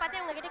எக்ஸ்பீரியன்ஸ்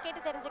பற்றி உங்ககிட்ட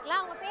கேட்டு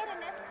தெரிஞ்சுக்கலாம். உங்க பேர்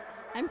என்ன?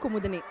 ஐம்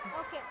குமுதினி.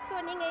 ஓகே, ஸோ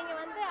நீங்கள் இங்கே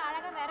வந்து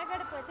அழகாக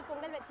விறகடுப்பு வச்சு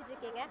பொங்கல் வச்சுட்டு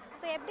இருக்கீங்க.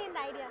 ஸோ எப்படி இந்த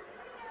ஐடியா?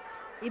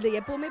 இது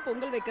எப்போவுமே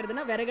பொங்கல்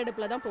வைக்கிறதுனா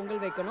விறகடுப்பில் தான்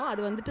பொங்கல் வைக்கணும்.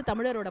 அது வந்துட்டு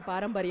தமிழரோட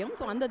பாரம்பரியம்.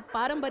 ஸோ அந்த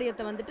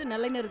பாரம்பரியத்தை வந்துட்டு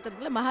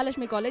நிலைநிறுத்துறதுல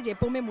மகாலட்சுமி காலேஜ்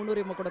எப்போவுமே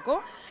முன்னுரிமை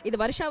கொடுக்கும். இது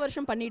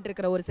வருஷம் பண்ணிகிட்டு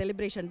இருக்கிற ஒரு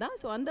செலிப்ரேஷன் தான்.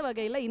 ஸோ அந்த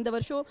வகையில் இந்த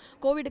வருஷம்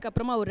கோவிடுக்கு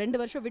அப்புறமா ஒரு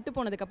 2 வருஷம் விட்டு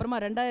போனதுக்கப்புறமா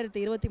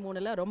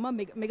 2023 ரொம்ப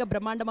மிக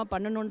பிரம்மாண்டமாக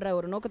பண்ணணுன்ற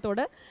ஒரு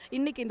நோக்கத்தோட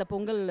இன்னைக்கு இந்த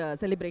பொங்கல்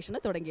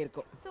செலிப்ரேஷனை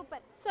தொடங்கியிருக்கோம்.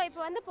 சூப்பர். ஸோ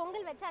இப்போ வந்து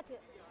பொங்கல் வச்சாச்சு,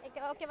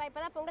 ஓகேவா? இப்போ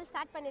தான் பொங்கல்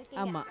ஸ்டார்ட்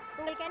பண்ணியிருக்கீங்க. ஆமாம்.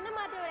 உங்களுக்கு என்ன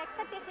மாதிரி ஒரு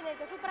எக்ஸ்பெக்டேஷன்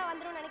இருக்குது? சூப்பராக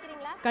வந்துடும்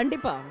நினைக்கிறீங்களா?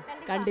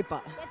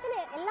 கண்டிப்பாக. எத்தனை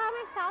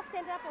எல்லாமே ஸ்டாஃப்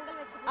சேர்ந்து தான் பொங்கல்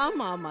வச்சுட்டு?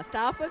 ஆமாம்,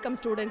 ஸ்டாஃப் கம்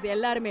ஸ்டூடெண்ட்ஸ்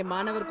எல்லாருமே,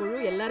 மாணவர்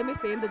குழு எல்லாருமே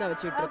சேர்ந்து தான்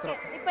வச்சுட்டு இருக்கோம்.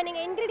 இப்போ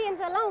நீங்கள்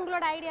இன்க்ரீடியன்ஸ் எல்லாம்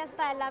உங்களோட ஐடியாஸ்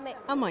தான் எல்லாமே?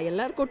 ஆமாம்,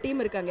 எல்லாருக்கும்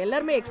டீம் இருக்காங்க,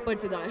 எல்லாருமே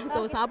எக்ஸ்பர்ட்ஸ் தான்.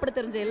 ஸோ சாப்பிட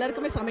தெரிஞ்ச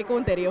எல்லாருக்குமே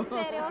சமைக்கவும் தெரியும்.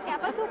 சரி ஓகே,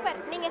 அப்போ சூப்பர்.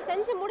 நீங்கள்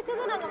செஞ்சு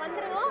முடிச்சதும் நாங்கள்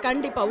வந்துடுவோம்.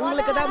 கண்டிப்பாக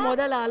உங்களுக்கு தான்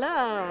முதல்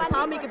ஆளாக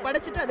சாமிக்கு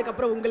படைச்சிட்டு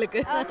அதுக்கப்புறம்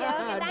உங்களுக்கு.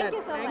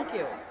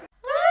 தேங்க்யூ.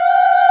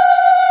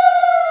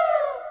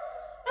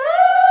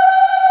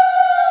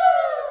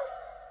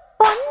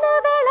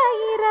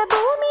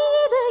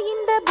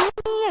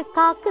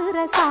 காக்குற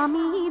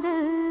சாமி இது,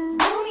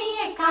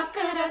 பூமியை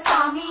காக்குற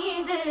சாமி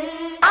இது.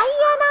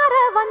 ஐயனார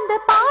வந்து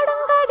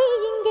பாடுங்கடி,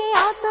 இங்கே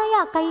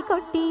ஆசையா கை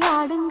கொட்டி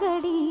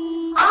ஆடுங்கடி,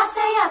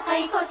 ஆசையா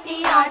கை கொட்டி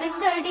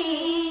ஆடுங்கடி.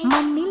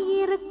 மண்ணில்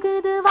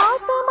இருக்குது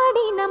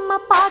வாசமடி, நம்ம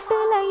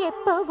பாட்டுல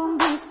எப்பவும்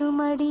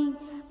வீசுமடி.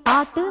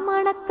 பாட்டு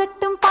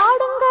மணக்கட்டும்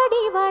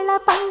பாடுங்கடி, வள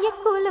பைய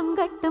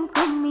குலுங்கட்டும்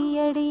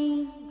கும்மியடி.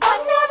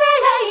 பொண்ணு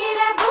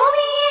விளையிற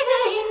பூமி இது,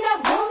 இந்த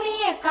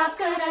பூமியை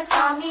காக்குற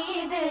சாமி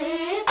இது.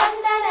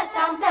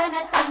 தந்தனத்தாம்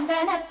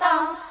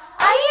தந்தனத்தாம்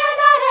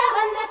ஐயனார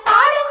வந்து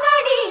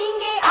பாடுங்கடி,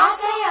 இங்கே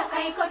ஆசையா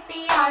கை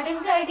கொட்டி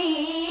ஆடுங்கடி.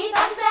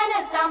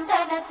 தந்தனத்தாம்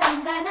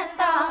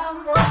தந்தனத்தாம்.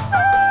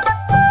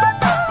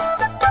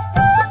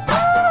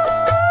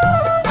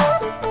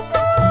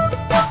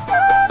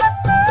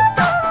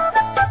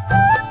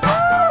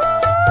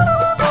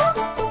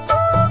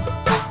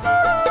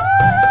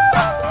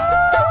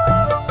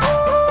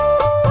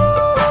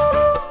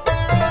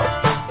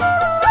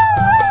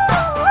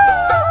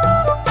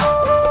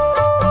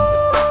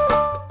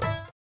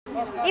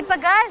 இப்போ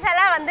கேர்ள்ஸ்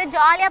எல்லாம் வந்து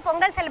ஜாலியாக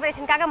பொங்கல்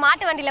செலிப்ரேஷனுக்காக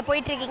மாட்டு வண்டியில்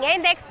போயிட்டு இருக்கீங்க.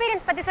 இந்த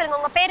எக்ஸ்பீரியன்ஸ் பற்றி சொல்லுங்கள்.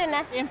 உங்கள் பேர் என்ன?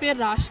 என் பேர்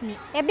ராஷ்மி.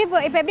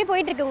 எப்படி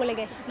போயிட்டு இருக்கு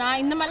உங்களுக்கு? நான்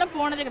இந்த மாதிரிலாம்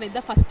போனதே கிடையாது,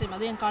 இதான் ஃபர்ஸ்ட் டைம்.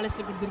 அது என்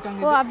காலேஜில்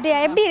கொடுத்துருக்காங்க. ஓ அப்படியா?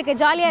 எப்படி இருக்கு?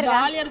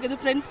 ஜாலியாக இருக்குது.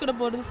 ஃப்ரெண்ட்ஸ் கூட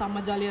போகிறது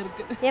செம்ம ஜாலியாக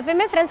இருக்குது.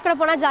 எப்பயுமே ஃப்ரெண்ட்ஸ் கூட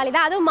போனால் ஜாலி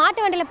தான், அதுவும்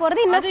மாட்டு வண்டியில்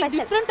போகிறது இன்னும் ஸ்பெஷல்,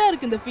 டிஃப்ரெண்ட்டாக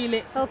இருக்குது இந்த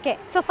ஃபீலே. ஓகே,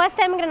 ஸோ ஃபர்ஸ்ட்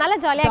டைம்ங்கிறனால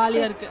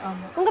ஜாலியாக இருக்கு.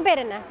 ஆமாம். உங்கள்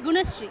பேர் என்ன?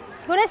 குணஸ்ரீ.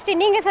 குணஸ்ரீ,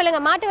 நீங்கள்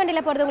சொல்லுங்கள், மாட்டு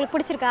வண்டியில் போகிறது உங்களுக்கு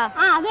பிடிச்சிருக்கா?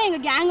 அதுவும்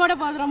எங்கள் கேங்கோட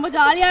போகிறது ரொம்ப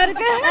ஜாலியாக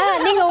இருக்குது.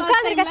 நீங்கள்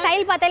உட்காந்துருக்க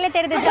ஸ்டைல் பார்த்தாலே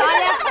தெரியுது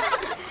ஜாலியாக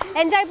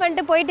என்ஜாய்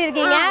பண்ணிட்டு போயிட்டு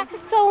இருக்கீங்க.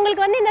 ஸோ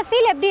உங்களுக்கு வந்து இந்த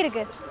ஃபீல் எப்படி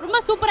இருக்கு? ரொம்ப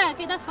சூப்பராக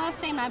இருக்குது. இதான்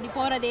ஃபர்ஸ்ட் டைம் நான் இப்படி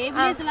போகிறதே.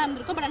 வில்லேஜ்லாம்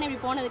இருந்திருக்கும், பட் ஆனால்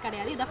இப்படி போனது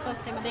கிடையாது. இதான்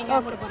ஃபர்ஸ்ட் டைம் அதை எங்கே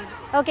கூட போகிறது.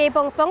 ஓகே,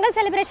 இப்போ பொங்கல்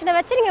செலிப்ரேஷனை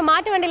வச்சு நீங்கள்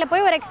மாட்டு வண்டியில்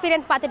போய் ஒரு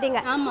எக்ஸ்பீரியன்ஸ்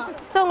பார்த்துட்டீங்க. ஆமாம்.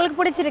 ஸோ உங்களுக்கு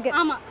பிடிச்சிருக்கு.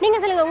 ஆமாம்.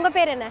 நீங்கள் சொல்லுங்கள், உங்கள்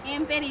பேர் என்ன?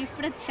 என் பேர்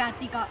இஃப்ரத்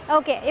ஷாத்திகா.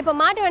 ஓகே, இப்போ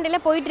மாட்டு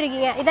வண்டியில் போயிட்டு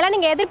இருக்கீங்க. இதெல்லாம்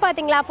நீங்கள்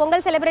எதிர்பார்த்தீங்களா?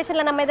 பொங்கல்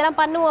செலிப்ரேஷனில் நம்ம இதெல்லாம்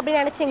பண்ணுவோம்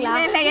அப்படின்னு நினச்சிங்களா?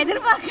 இல்லை,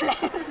 எதிர்பார்க்கல.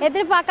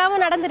 எதிர்பார்க்காம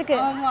நடந்திருக்கு.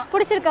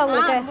 பிடிச்சிருக்கா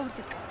உங்களுக்கு?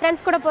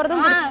 ஃப்ரெண்ட்ஸ் கூட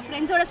போகிறதும்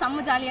ஃப்ரெண்ட்ஸோட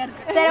செம்ம ஜாலியாக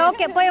இருக்குது. சரி,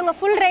 ஓகே, போய் உங்கள்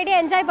ஃபுல் ரைடே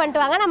என்ஜாய்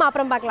பண்ணிட்டு வாங்க. நம்ம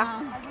அப்புறம் பார்க்கலாம்.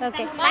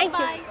 Okay,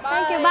 thank you.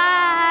 தேங்க்யூ,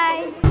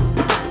 பாய்.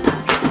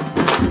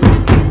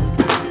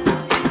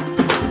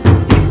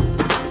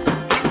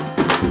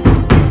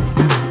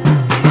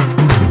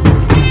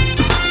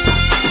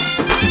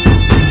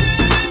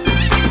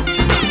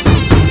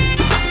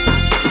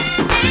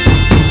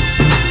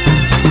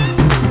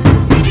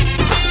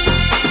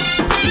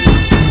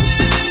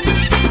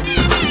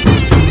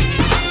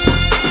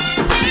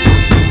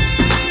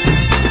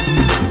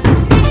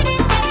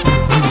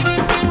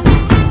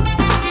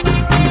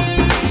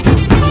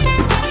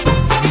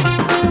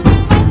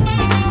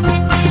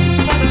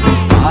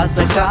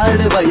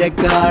 காடு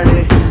வயக்காடு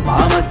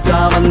மாமச்சா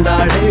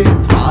வந்தாடு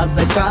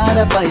ஆசக்கார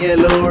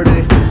பயலோடு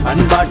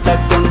அன்பாட்ட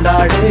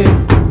கொண்டாடு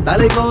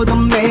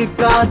தலைபோதும்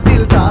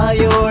மேற்காத்தில்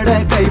தாயோட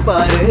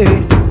கைப்பாரு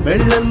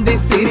வெள்ளந்தி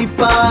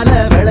சிரிப்பால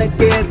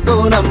விளக்கேத்தோ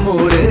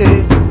நம்மூரு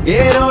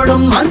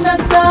ஏரோடும்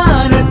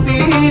அன்னத்தான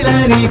தீர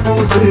நீ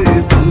பூசு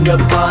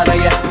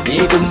பொங்கப்பானைய நீ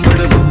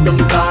கும்பிடு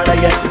முட்டும்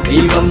காளைய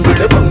நீ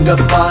வம்பிடு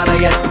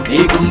பொங்கப்பானைய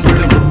நீ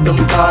கும்பிடு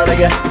முட்டும்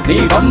காளைய நீ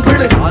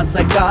வம்பிடு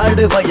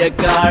ஆசக்காடு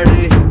வயக்காடு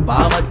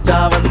பாவச்சா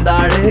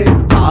வந்தாடு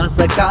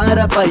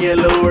ஆசக்கார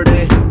பயலோடு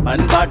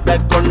பண்பாட்ட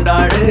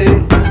கொண்டாடு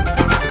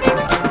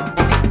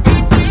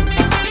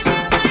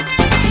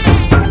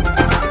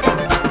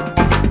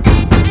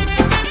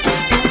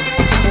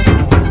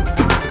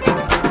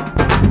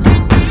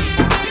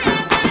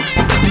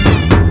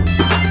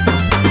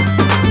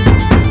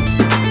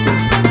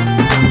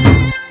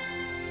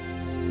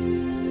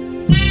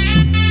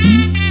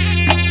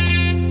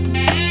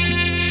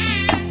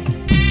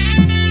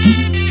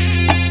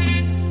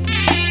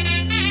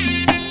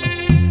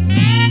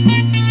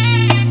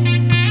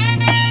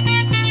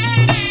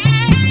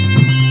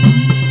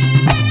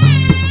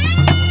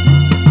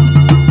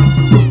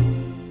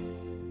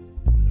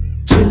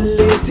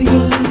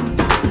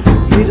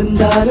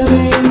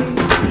இருந்தாலுமே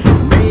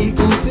மெய்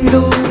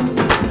கூசிடும்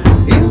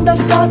இந்த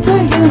காத்து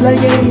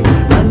இல்லையே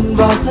மண்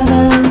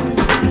வாசனை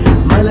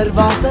மலர்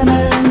வாசனை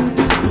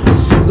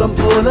சுகம்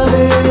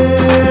போலவே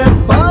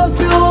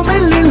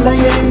பர்ஃபியூமில்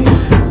இல்லையே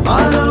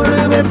பாலோடு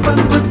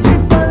வெப்பம் குச்சி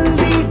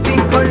பள்ளீட்டி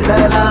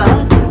கொள்ளலாம்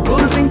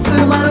கூல் ட்ரிங்க்ஸ்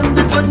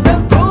மறந்து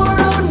கொஞ்சம்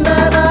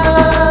போடலா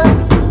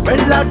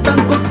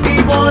வெள்ளாட்டம் குட்டி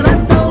போல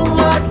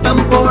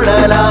தவ்வாட்டம்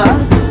போடலாம்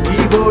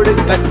கீபோர்டு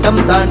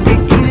கட்டம் தாண்டி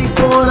கிளி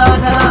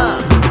போலாகலாம்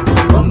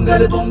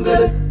பொங்கல்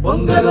பொங்கல்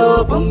பொங்கலோ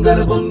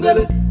பொங்கல்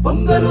பொங்கல்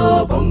பொங்கலோ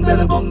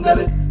பொங்கல்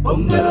பொங்கல்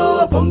பொங்கலோ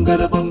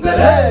பொங்கல்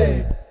பொங்கல்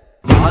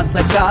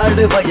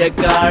ஆசக்காடு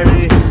வயக்காடு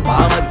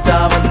பாவச்சா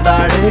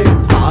வந்தாடு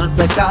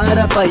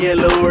ஆசக்கார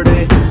பயலோடு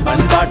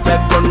பண்பாட்ட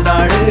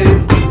கொண்டாடு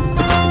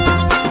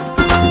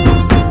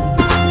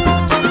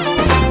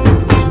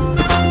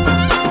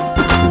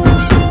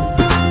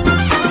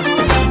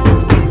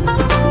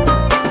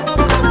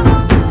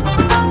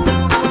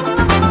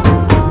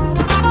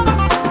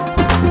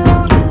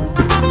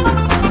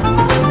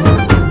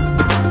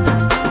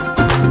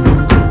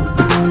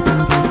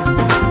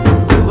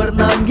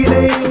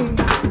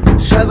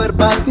ஷவர்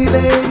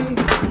பாத்திலே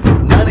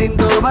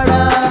நனைந்தோமடா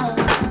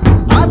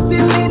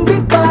ஆத்தில் நீந்தி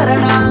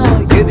பாரணா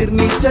எதிர்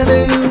நீச்சலே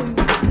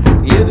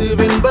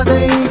எதுவென்பதை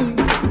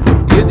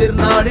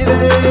எதிர்நாளிலே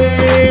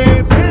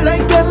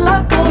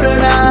பிள்ளைக்கெல்லாம்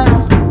கூறடா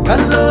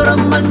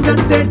கல்லோரம்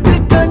மஞ்சள் தேய்த்து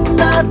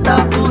கண்ணாத்தா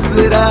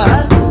பூசுறா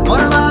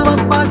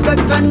மொழாவம்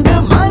பார்க்க கண்டு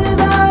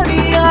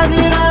மருதாடி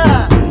ஆகிறா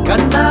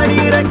கண்ணாடி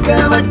இறக்க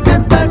வச்சு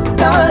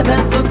தட்டாத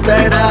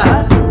சுத்தடா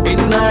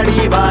பின்னாடி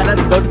வார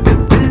தொட்டு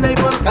பிள்ளை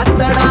போல்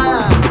கத்தடா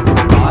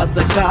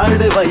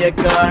ஆசக்காடு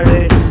வயக்காடு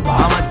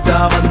பாமச்சா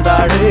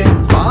வந்தாடு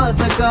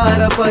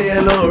பாசக்கார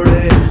பயலோடு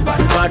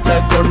பண்பாட்ட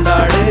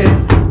கொண்டாடு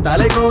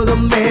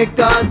தலைகோதும்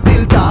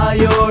மேற்காத்தில்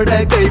தாயோட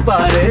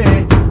கைப்பாரு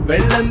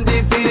வெள்ளந்தி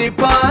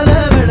சிரிப்பால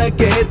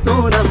விளக்கே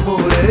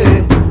தூணம்பூரு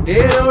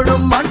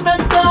ஏரோடும்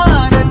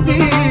மண்ணத்தான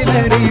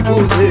தீரறி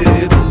பூசு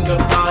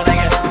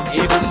பொங்கப்பானைய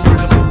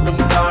இவம்புடு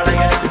முட்டும்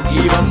காளைய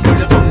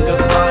இவம்புடு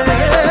பொங்கப்பானைய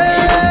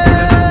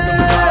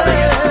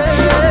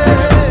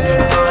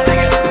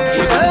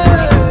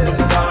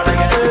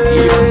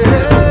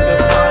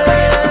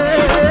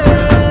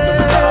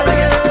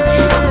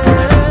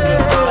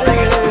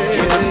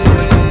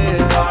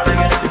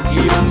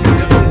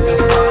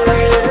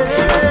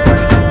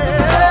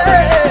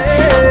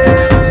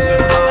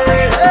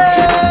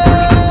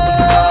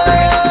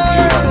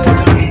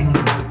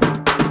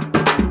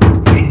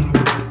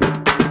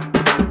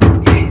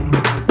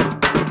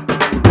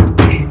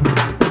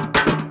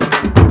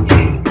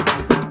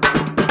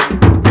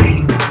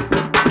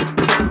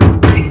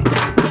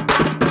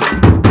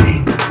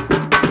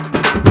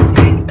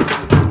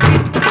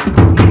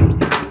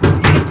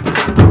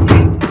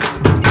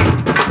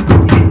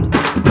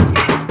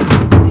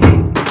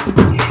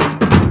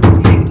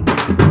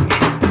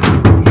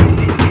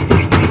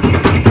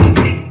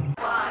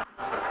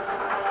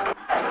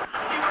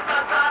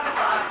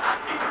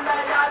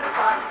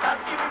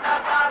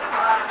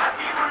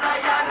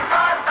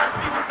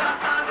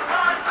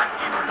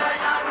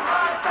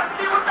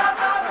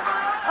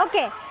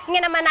ஓகே, இங்கே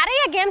நம்ம நிறைய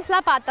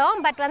கேம்ஸ்லாம் பார்த்தோம்.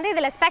 பட் வந்து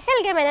இதில்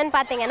ஸ்பெஷல் கேம் என்னென்னு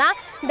பார்த்தீங்கன்னா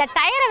இந்த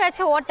டயரை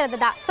வச்சு ஓட்டுறது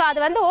தான். ஸோ அது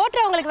வந்து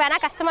ஓட்டுறவங்களுக்கு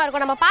வேணால் கஷ்டமாக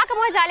இருக்கும், நம்ம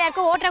பார்க்கும்போது ஜாலியாக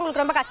இருக்கும்,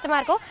 ஓட்டுறவங்களுக்கு ரொம்ப கஷ்டமாக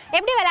இருக்கும்.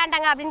 எப்படி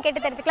விளையாண்டாங்க அப்படின்னு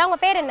கேட்டு தெரிஞ்சுக்கலாம்.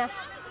 உங்கள் பேர் என்ன?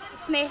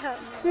 ஸ்னேகா.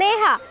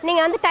 ஸ்னேகா,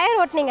 நீங்கள் வந்து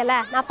டயர் ஓட்டினீங்கல்ல,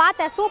 நான்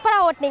பார்த்தேன்,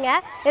 சூப்பராக ஓட்டினீங்க,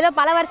 ஏதோ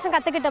பல வருஷம்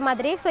கற்றுக்கிட்ட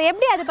மாதிரி. ஸோ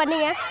எப்படி அது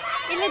பண்ணீங்க?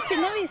 இல்லை,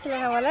 சின்ன வயசில்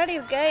நான்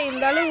விளையாடிருக்கேன்,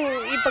 இருந்தாலும்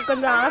இப்போ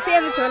கொஞ்சம் ஆசையாக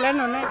இருந்துச்சு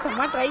விளையாடணுன்னு,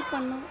 சும்மா ட்ரை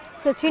பண்ணோம்.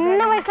 ஸோ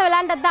சின்ன வயசில்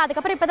விளையாண்டது தான்,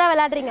 அதுக்கப்புறம் இப்போ தான்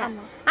விளையாடுறீங்க.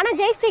 ஆனால்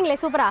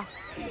ஜெயிச்சிட்டிங்களே, சூப்பரா.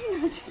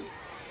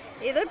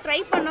 ஏதோ ட்ரை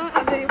பண்ணோம்,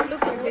 அது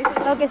ஃப்ளூக்கில்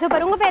ஜெயிச்சு. Okay,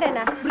 super. உங்கள் பேர்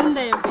என்ன?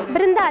 பிருந்தா.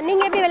 பிருந்தா,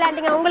 நீங்கள் எப்படி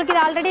விளையாண்டீங்க? உங்களுக்கு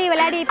இது ஆல்ரெடி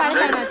விளையாடி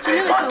பழக்கம்? நான்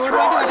சின்ன வயசில் ஒரு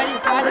வாட்டி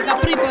விளையாடிருக்கேன்,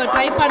 அதுக்கப்புறம் இப்போ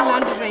ட்ரை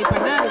பண்ணலான்ட்டு ட்ரை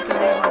பண்ணேன், அது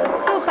ஜாலியாக.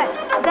 சூப்பர்,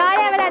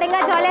 ஜாலியாக விளையாடுங்க,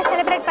 ஜாலியாக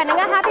செலிப்ரேட்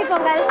பண்ணுங்க. ஹாப்பி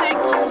பொங்கல்.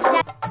 தேங்க்யூ.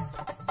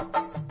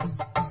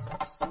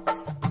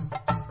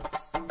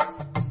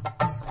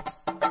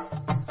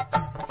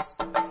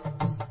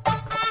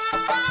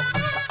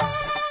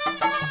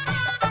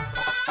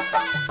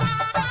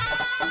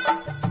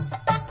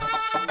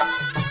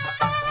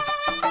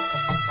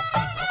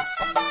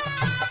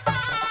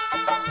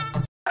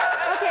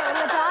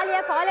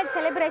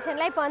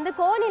 செலிப்ரேஷன்ல இப்போ வந்து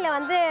கோனில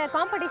வந்து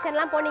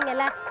காம்படிஷன்லாம்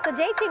போனீங்கல்ல, ஸோ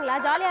ஜெயிச்சிங்களா?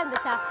 ஜாலியாக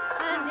இருந்துச்சா?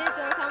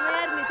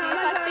 செம்மையாக இருந்துச்சு.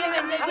 ஃபர்ஸ்ட் டைம்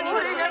என்ஜாய் பண்ணி.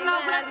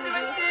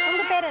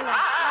 உங்கள் பேர் என்ன?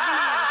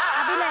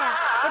 அபிநயா.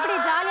 எப்படி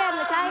ஜாலியாக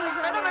இருந்துச்சா?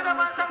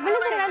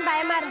 விழுந்துருவேன்னு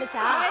பயமாக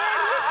இருந்துச்சா?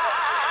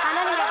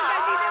 ஆனால் நீங்கள்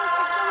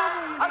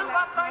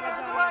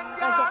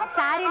ஓகே,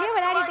 சாரிலையும்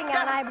விளையாடிட்டீங்க.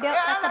 ஆனால் எப்படியோ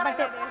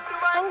கஷ்டப்பட்டு.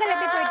 பொங்கல்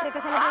எப்படி போயிட்டு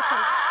இருக்கு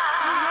செலிப்ரேஷன்?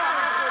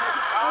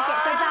 ஓகே,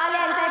 ஸோ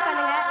ஜாலியாக என்ஜாய்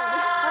பண்ணுங்க.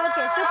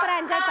 ஓகே,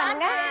 சூப்பராக என்ஜாய்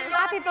பண்ணுங்க.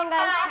 Happy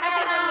Pongal.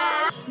 Happy Pongal.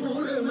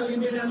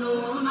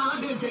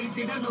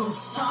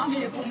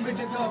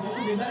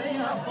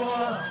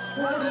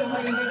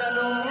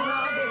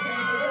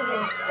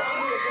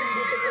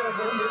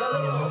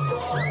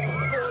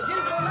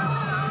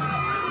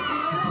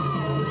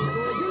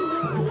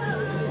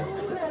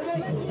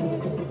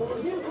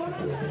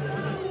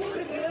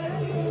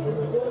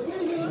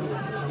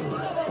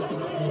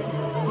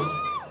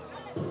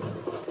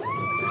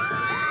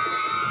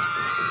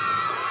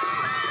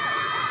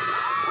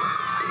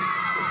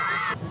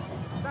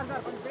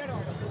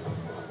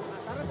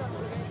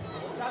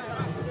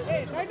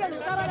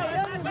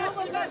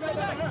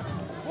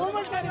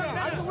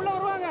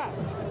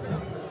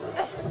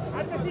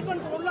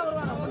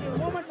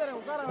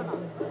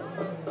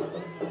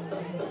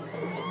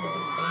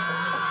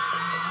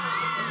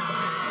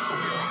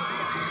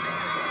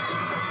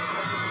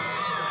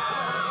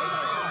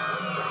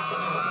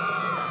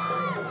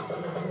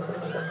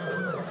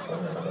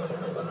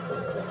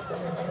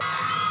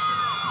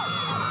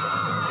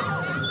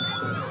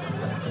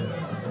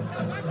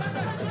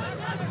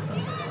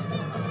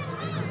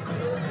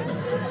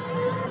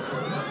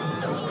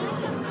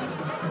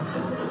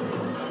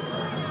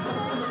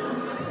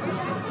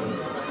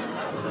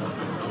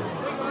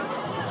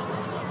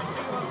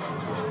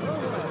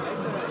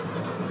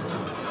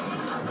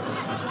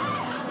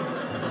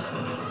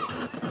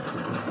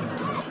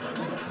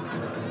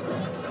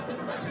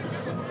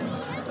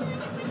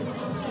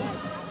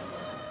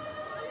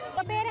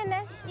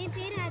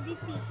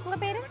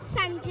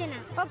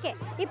 Okay,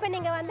 இப்போ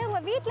நீங்கள் வந்து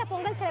உங்கள் வீட்டில்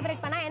பொங்கல்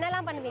செலிப்ரேட் பண்ணால்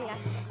என்னெல்லாம் பண்ணுவீங்க?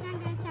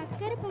 நாங்கள்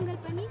சக்கரை பொங்கல்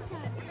பண்ணி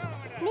சாப்பிடுவோம்.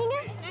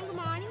 நீங்கள்? நாங்கள்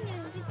மார்னிங்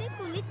எழுந்துட்டு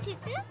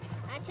குளிச்சுட்டு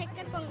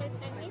சக்கரை பொங்கல்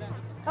பண்ணி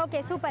சாப்பிடுவோம். Okay,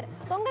 super.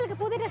 பொங்கலுக்கு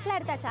புது ட்ரெஸ்லாம்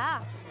எடுத்தாச்சா?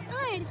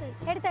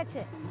 எடுத்தாச்சு.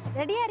 எடுத்தாச்சு.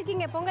 ரெடியாக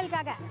இருக்கீங்க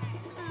பொங்கலுக்காக?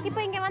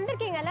 இப்போ இங்கே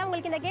வந்திருக்கீங்கல்ல,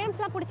 உங்களுக்கு இந்த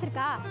கேம்ஸ்லாம்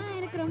பிடிச்சிருக்கா?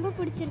 எனக்கு ரொம்ப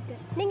பிடிச்சிருக்கு.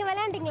 நீங்கள்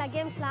விளையாண்டிங்களா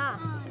கேம்ஸ்லாம்?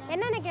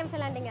 என்னென்ன கேம்ஸ்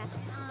விளையாண்டிங்க?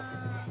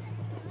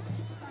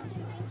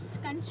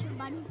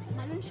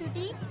 பலூன்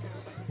ஷூட்டிங்,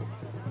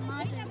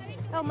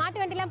 மாட்டு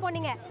வண்டிலாம்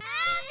போனீங்க.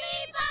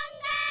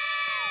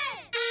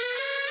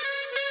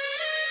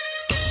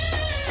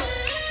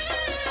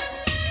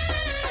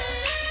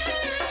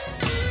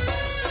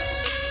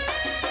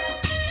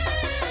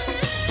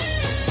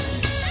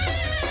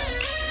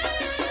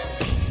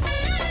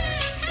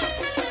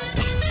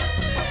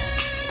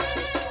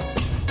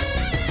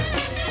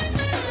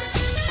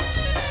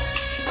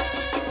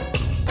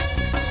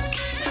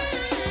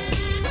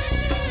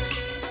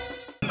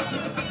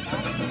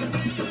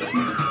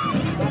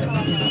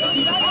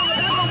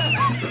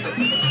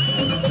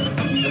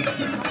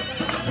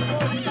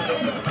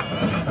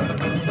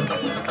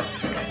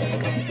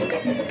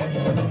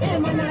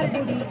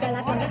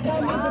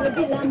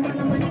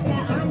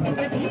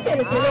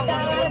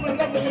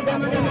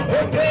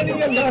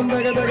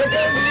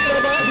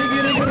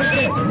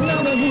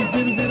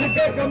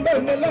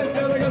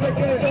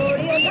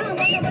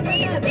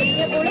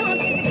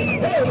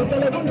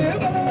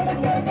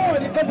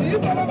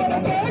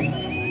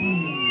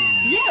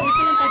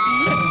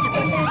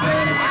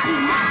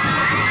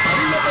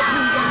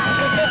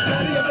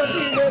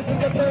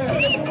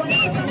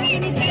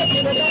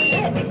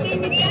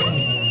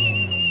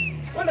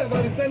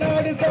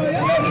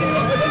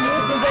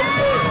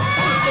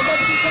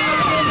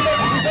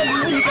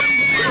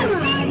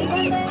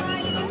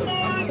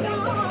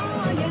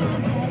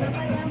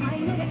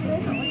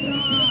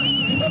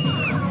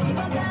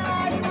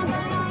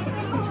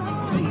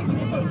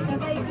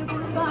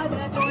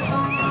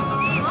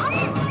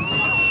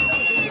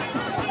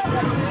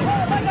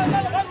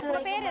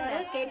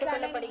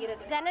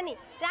 ஜனனி.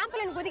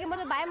 டிராம்பலின் குதிக்கும்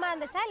போது பயமா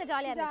இருந்துச்சா இல்ல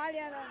ஜாலியா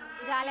இருந்துச்சா?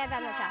 ஜாலியா தான்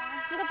இருந்துச்சா?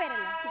 உங்க பேர்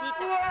என்ன?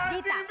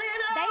 கீதா.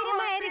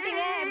 தைரியமா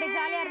ஏறிட்டீங்க, எப்படி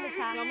ஜாலியா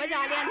இருந்துச்சா? ரொம்ப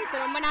ஜாலியா இருந்துச்சு.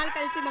 ரொம்ப நாள்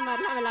கழிச்சு இந்த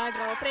மாதிரிலாம்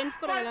விளையாடுறோம். ஃப்ரெண்ட்ஸ்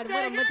கூட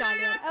விளையாடும்போது ரொம்ப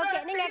ஜாலியா இருக்கு. ஓகே,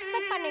 நீங்க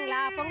எக்ஸ்பெக்ட்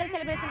பண்ணீங்களா பொங்கல்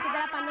செலிப்ரேஷனுக்கு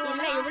இதெல்லாம் பண்ணுவோம்?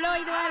 இல்ல இவ்வளோ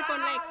இதுவா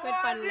இருக்கும்லாம்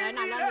எக்ஸ்பெக்ட் பண்ணல.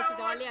 நல்லா இருந்துச்சு,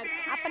 ஜாலியா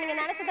இருக்கு. அப்ப நீங்க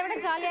நினைச்சதை விட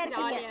ஜாலியா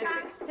இருக்கீங்க.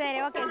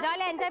 சரி, ஓகே,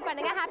 ஜாலியா என்ஜாய்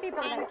பண்ணுங்க. Happy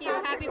Pongal. Thank you.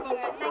 Happy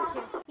Pongal. Thank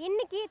you.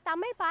 இன்னைக்கு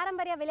தமிழ்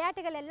பாரம்பரிய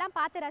விளையாட்டுகள் எல்லாம்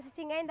பார்த்து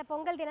ரசிச்சிங்க இந்த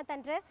பொங்கல்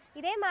தினத்தன்று.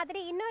 இதே மாதிரி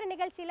இன்னொரு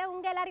நிகழ்ச்சியில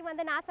உங்க எல்லாரையும்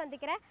வந்து நான்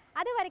சந்திக்கிறேன்.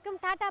 அது வரைக்கும்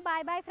டாடா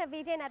பாய் bye from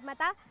Vijay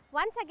Narmada.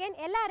 Once again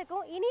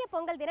எல்லாருக்கும் இனிய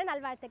பொங்கல் தின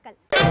நல்வாழ்த்துக்கள்.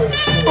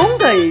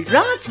 உங்கள்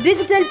ராஜ்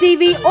டிஜிட்டல்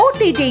டிவி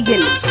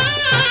OTT-யில்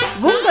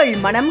உங்கள்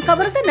மனம்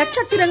கவர்ந்த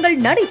நட்சத்திரங்கள்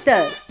நடித்த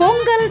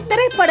பொங்கல்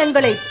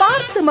திரைப்படங்களை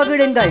பார்த்து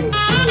மகிழுங்கள்.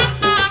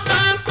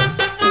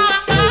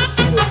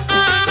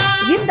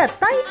 இந்த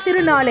தை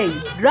திருநாளை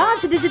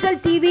ராஜ் டிஜிட்டல்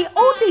டிவி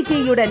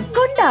OTT-யுடன்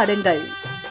கொண்டாடுங்கள்.